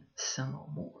 meaning sin no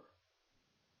more.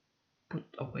 Put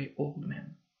away old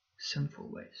men, sinful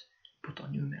ways. Put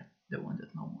on new men, the one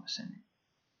that no more sinning.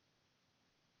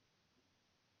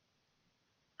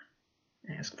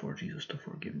 Ask for Jesus to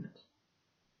forgiveness.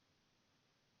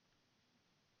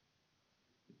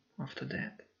 After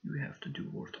that, you have to do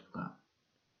Word of God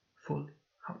fully.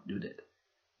 How to do that?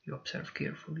 You observe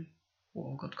carefully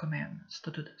all God's commandments,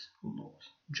 statutes, laws,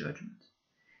 judgments,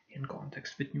 in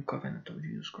context with New Covenant of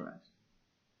Jesus Christ.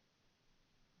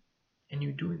 And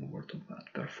you're doing the Word of God,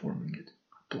 performing it,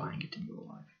 applying it in your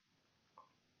life.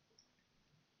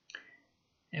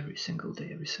 Every single day,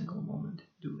 every single moment,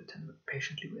 do it and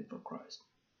patiently wait for Christ.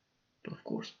 But of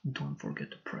course, don't forget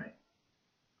to pray.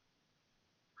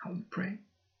 How you pray?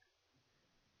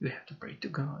 You have to pray to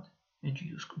God. And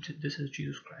this is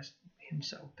Jesus Christ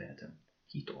Himself pattern.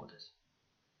 He taught us.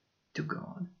 To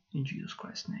God, in Jesus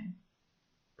Christ's name.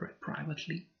 Pray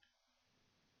privately,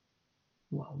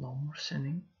 while no more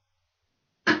sinning,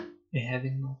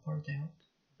 having no part out,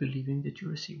 believing that you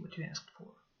receive what you asked for,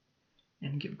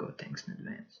 and give God thanks in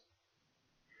advance.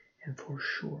 And for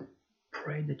sure,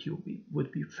 pray that you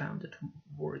would be found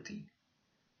worthy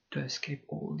to escape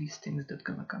all these things that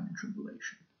gonna come in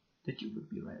tribulation, that you would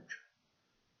be raptured.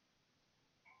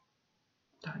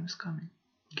 Time is coming.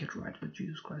 Get right with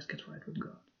Jesus Christ, get right with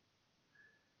God.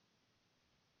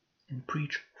 And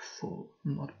preach full,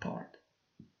 not part,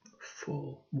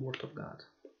 full Word of God.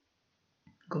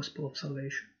 Gospel of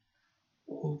salvation,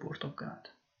 all Word of God,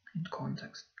 in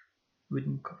context, with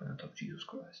New Covenant of Jesus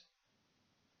Christ.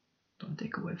 Don't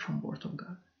take away from Word of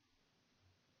God.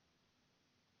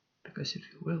 Because if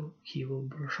you will, He will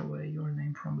brush away your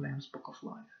name from Lamb's Book of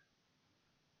Life.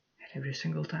 And every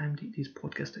single time these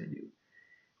podcasts I do,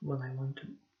 when I want to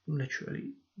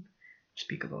literally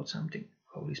speak about something,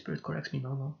 Holy Spirit corrects me,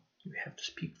 no, you have to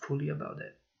speak fully about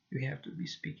that. You have to be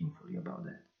speaking fully about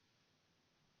that.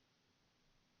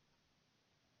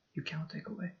 You cannot take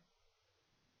away.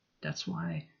 That's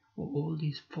why all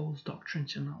these false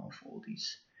doctrines, of all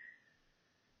these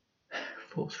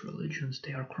false religions,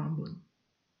 they are crumbling.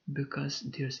 Because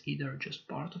there's either just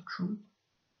part of truth,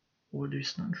 or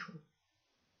there's none truth.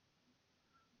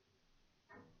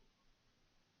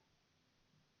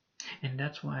 And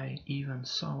that's why even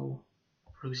so,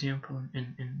 for example,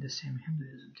 in the same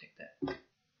Hinduism, take that.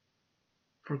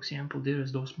 For example, there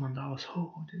is those mandalas.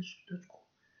 Oh, that's cool.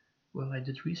 Well, I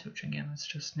did research again. It's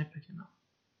just snippet,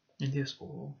 And there's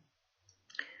all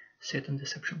Satan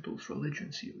Deception Tools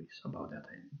religion series about that.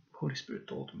 Holy Spirit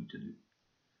told me to do.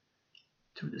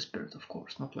 Through the Spirit, of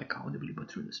course, not like audibly,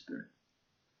 but through the Spirit.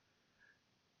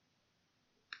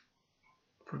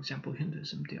 For example,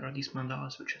 Hinduism, there are these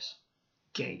mandalas, which is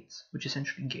gates, which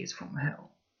essentially gates from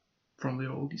hell, from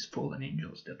where all these fallen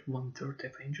angels, that 1/3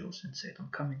 of angels and Satan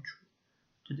coming through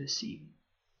to deceive you.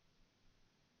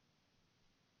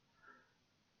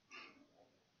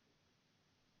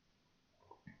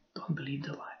 Don't believe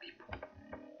the lie, people.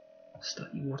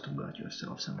 Study Word of God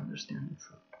yourselves and understand the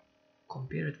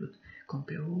truth.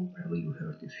 Compare whatever you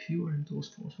heard if you are in those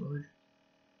false religions.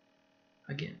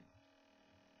 Again,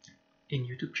 in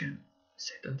YouTube channel,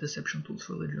 Satan Deception Tools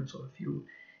Religions, or if you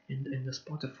in the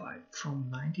Spotify, from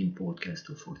 19 podcasts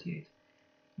to 48,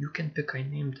 you can pick, I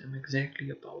named them exactly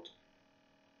about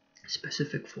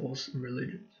specific false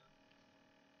religions.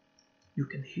 You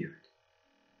can hear it.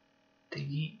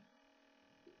 Dig in.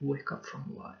 Wake up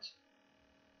from lies.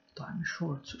 Time is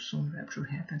short, so soon rapture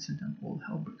happens and then all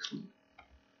hell breaks loose.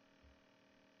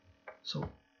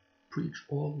 So, preach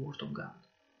all Word of God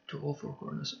to all four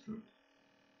corners of earth.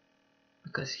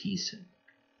 Because He said,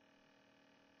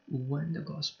 when the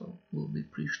gospel will be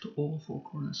preached to all four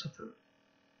corners of earth,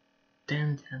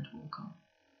 then the end will come.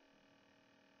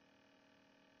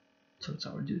 So it's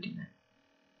our duty now,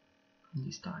 in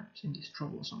these times, in these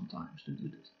troublesome times, to do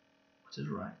this, what is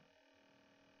right.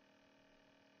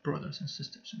 brothers and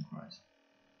sisters in Christ.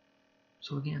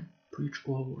 So again, preach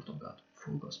all word of God,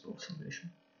 full gospel of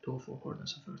salvation, to all four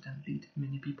corners of earth, and lead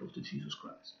many people to Jesus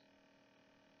Christ.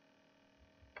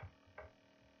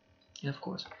 And of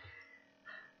course,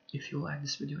 if you like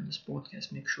this video and this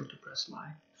podcast, make sure to press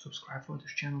like, subscribe for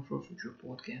this channel for future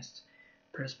podcasts,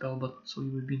 press bell button so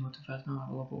you will be notified when I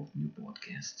upload new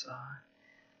podcasts.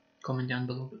 Comment down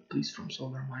below, but please, from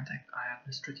sober mind, I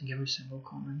administrating every single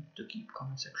comment to keep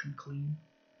comment section clean.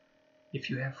 If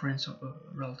you have friends or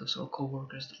relatives or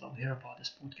co-workers that love to hear about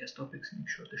this podcast topics, make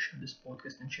sure to share this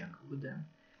podcast and channel with them.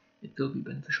 It will be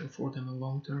beneficial for them in the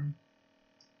long term.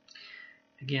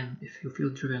 Again, if you feel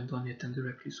driven on it and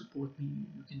directly support me,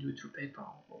 you can do it through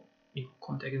PayPal or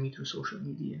contact me through social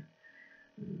media.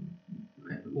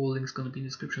 All links gonna be in the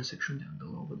description section down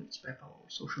below, whether it's PayPal or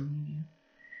social media.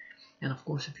 And of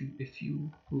course, if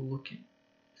you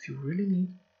really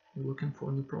need, you're looking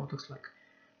for new products, like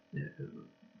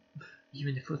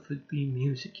even if it would be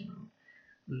music,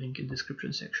 link in the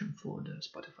description section for the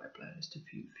Spotify playlist.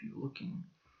 If you're looking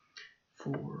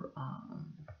for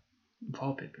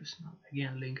wallpapers,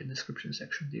 again, link in the description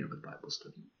section there with Bible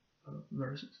study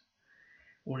verses.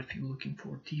 Or if you're looking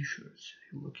for t-shirts,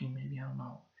 if you're looking, maybe, I don't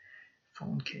know,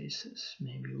 phone cases,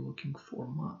 maybe you're looking for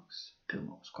mugs,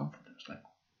 pillows, comforters, like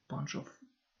bunch of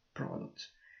products,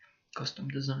 custom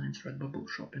designs, Redbubble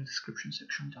shop in the description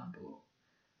section down below.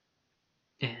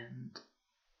 And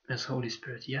as Holy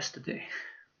Spirit yesterday,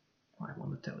 I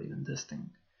want to tell you in this thing,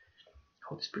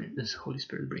 Holy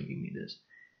Spirit bringing me this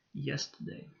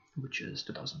yesterday, which is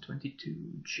 2022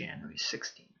 January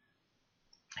 16.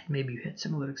 Maybe you had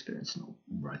similar experience,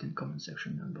 write in the comment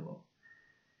section down below.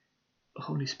 The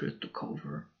Holy Spirit took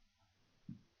over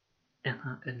and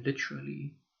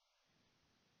literally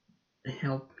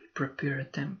helped me prepare a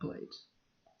template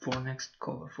for next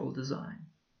colorful design.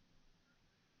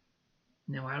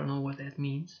 Now I don't know what that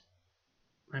means.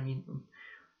 I mean,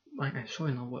 I saw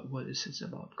what this is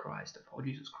about Christ, about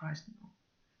Jesus Christ,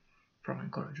 from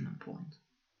encouragement point.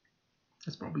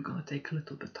 It's probably gonna take a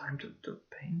little bit of time to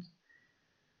paint,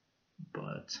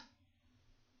 but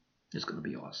it's gonna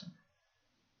be awesome.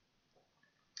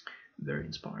 Very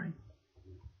inspiring.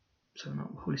 So now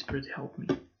Holy Spirit helped me,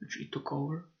 which he took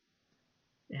over,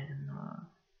 and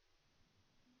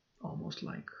almost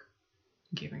like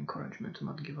gave encouragement to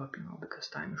not give up, because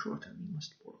time is short and we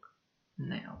must work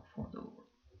now for the Lord.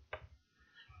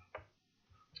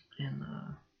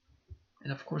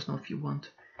 And of course, now if you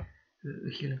want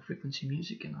healing frequency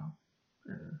music,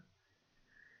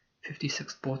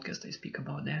 56th podcast I speak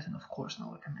about that. And of course,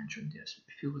 now like I mentioned, yes,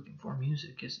 if you're looking for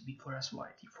music, is B4SY,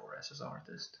 T4S as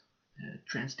artist,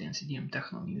 trance, dance, EDM,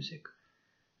 techno music,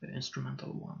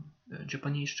 instrumental one,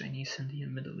 Japanese, Chinese,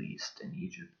 Indian, Middle East, and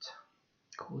Egypt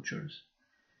cultures.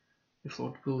 If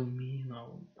Lord willing me,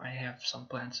 I have some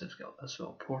plans as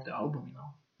well for the album,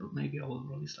 but maybe I will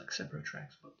release like separate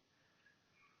tracks. But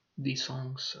these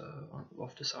songs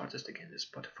of this artist, again, the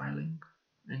Spotify link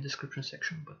in the description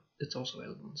section, but it's also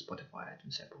available on Spotify,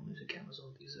 iTunes, Apple Music,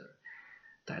 Amazon, Deezer,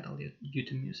 Tidal,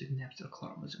 YouTube Music, Napster,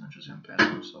 Claro Music, and Shazam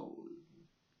platform. So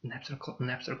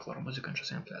Napster, Claro Music, and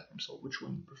Shazam platform. So which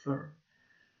one you prefer?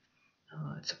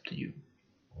 It's up to you.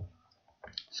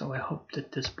 So I hope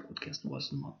that this podcast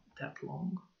was not that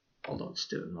long, although it's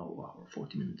still an hour,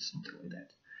 40 minutes, something like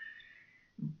that.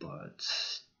 But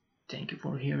thank you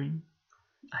for hearing.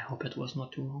 I hope it was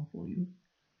not too long for you.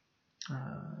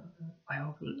 I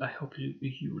hope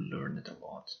you learned it a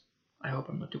lot. I hope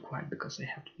I'm not too quiet, because I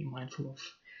have to be mindful of,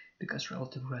 because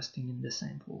relative resting in the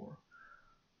same floor.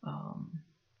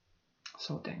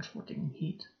 So thanks for taking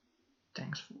heed.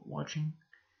 Thanks for watching.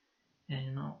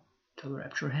 And till the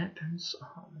rapture happens,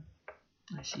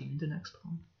 I see you in the next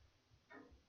one.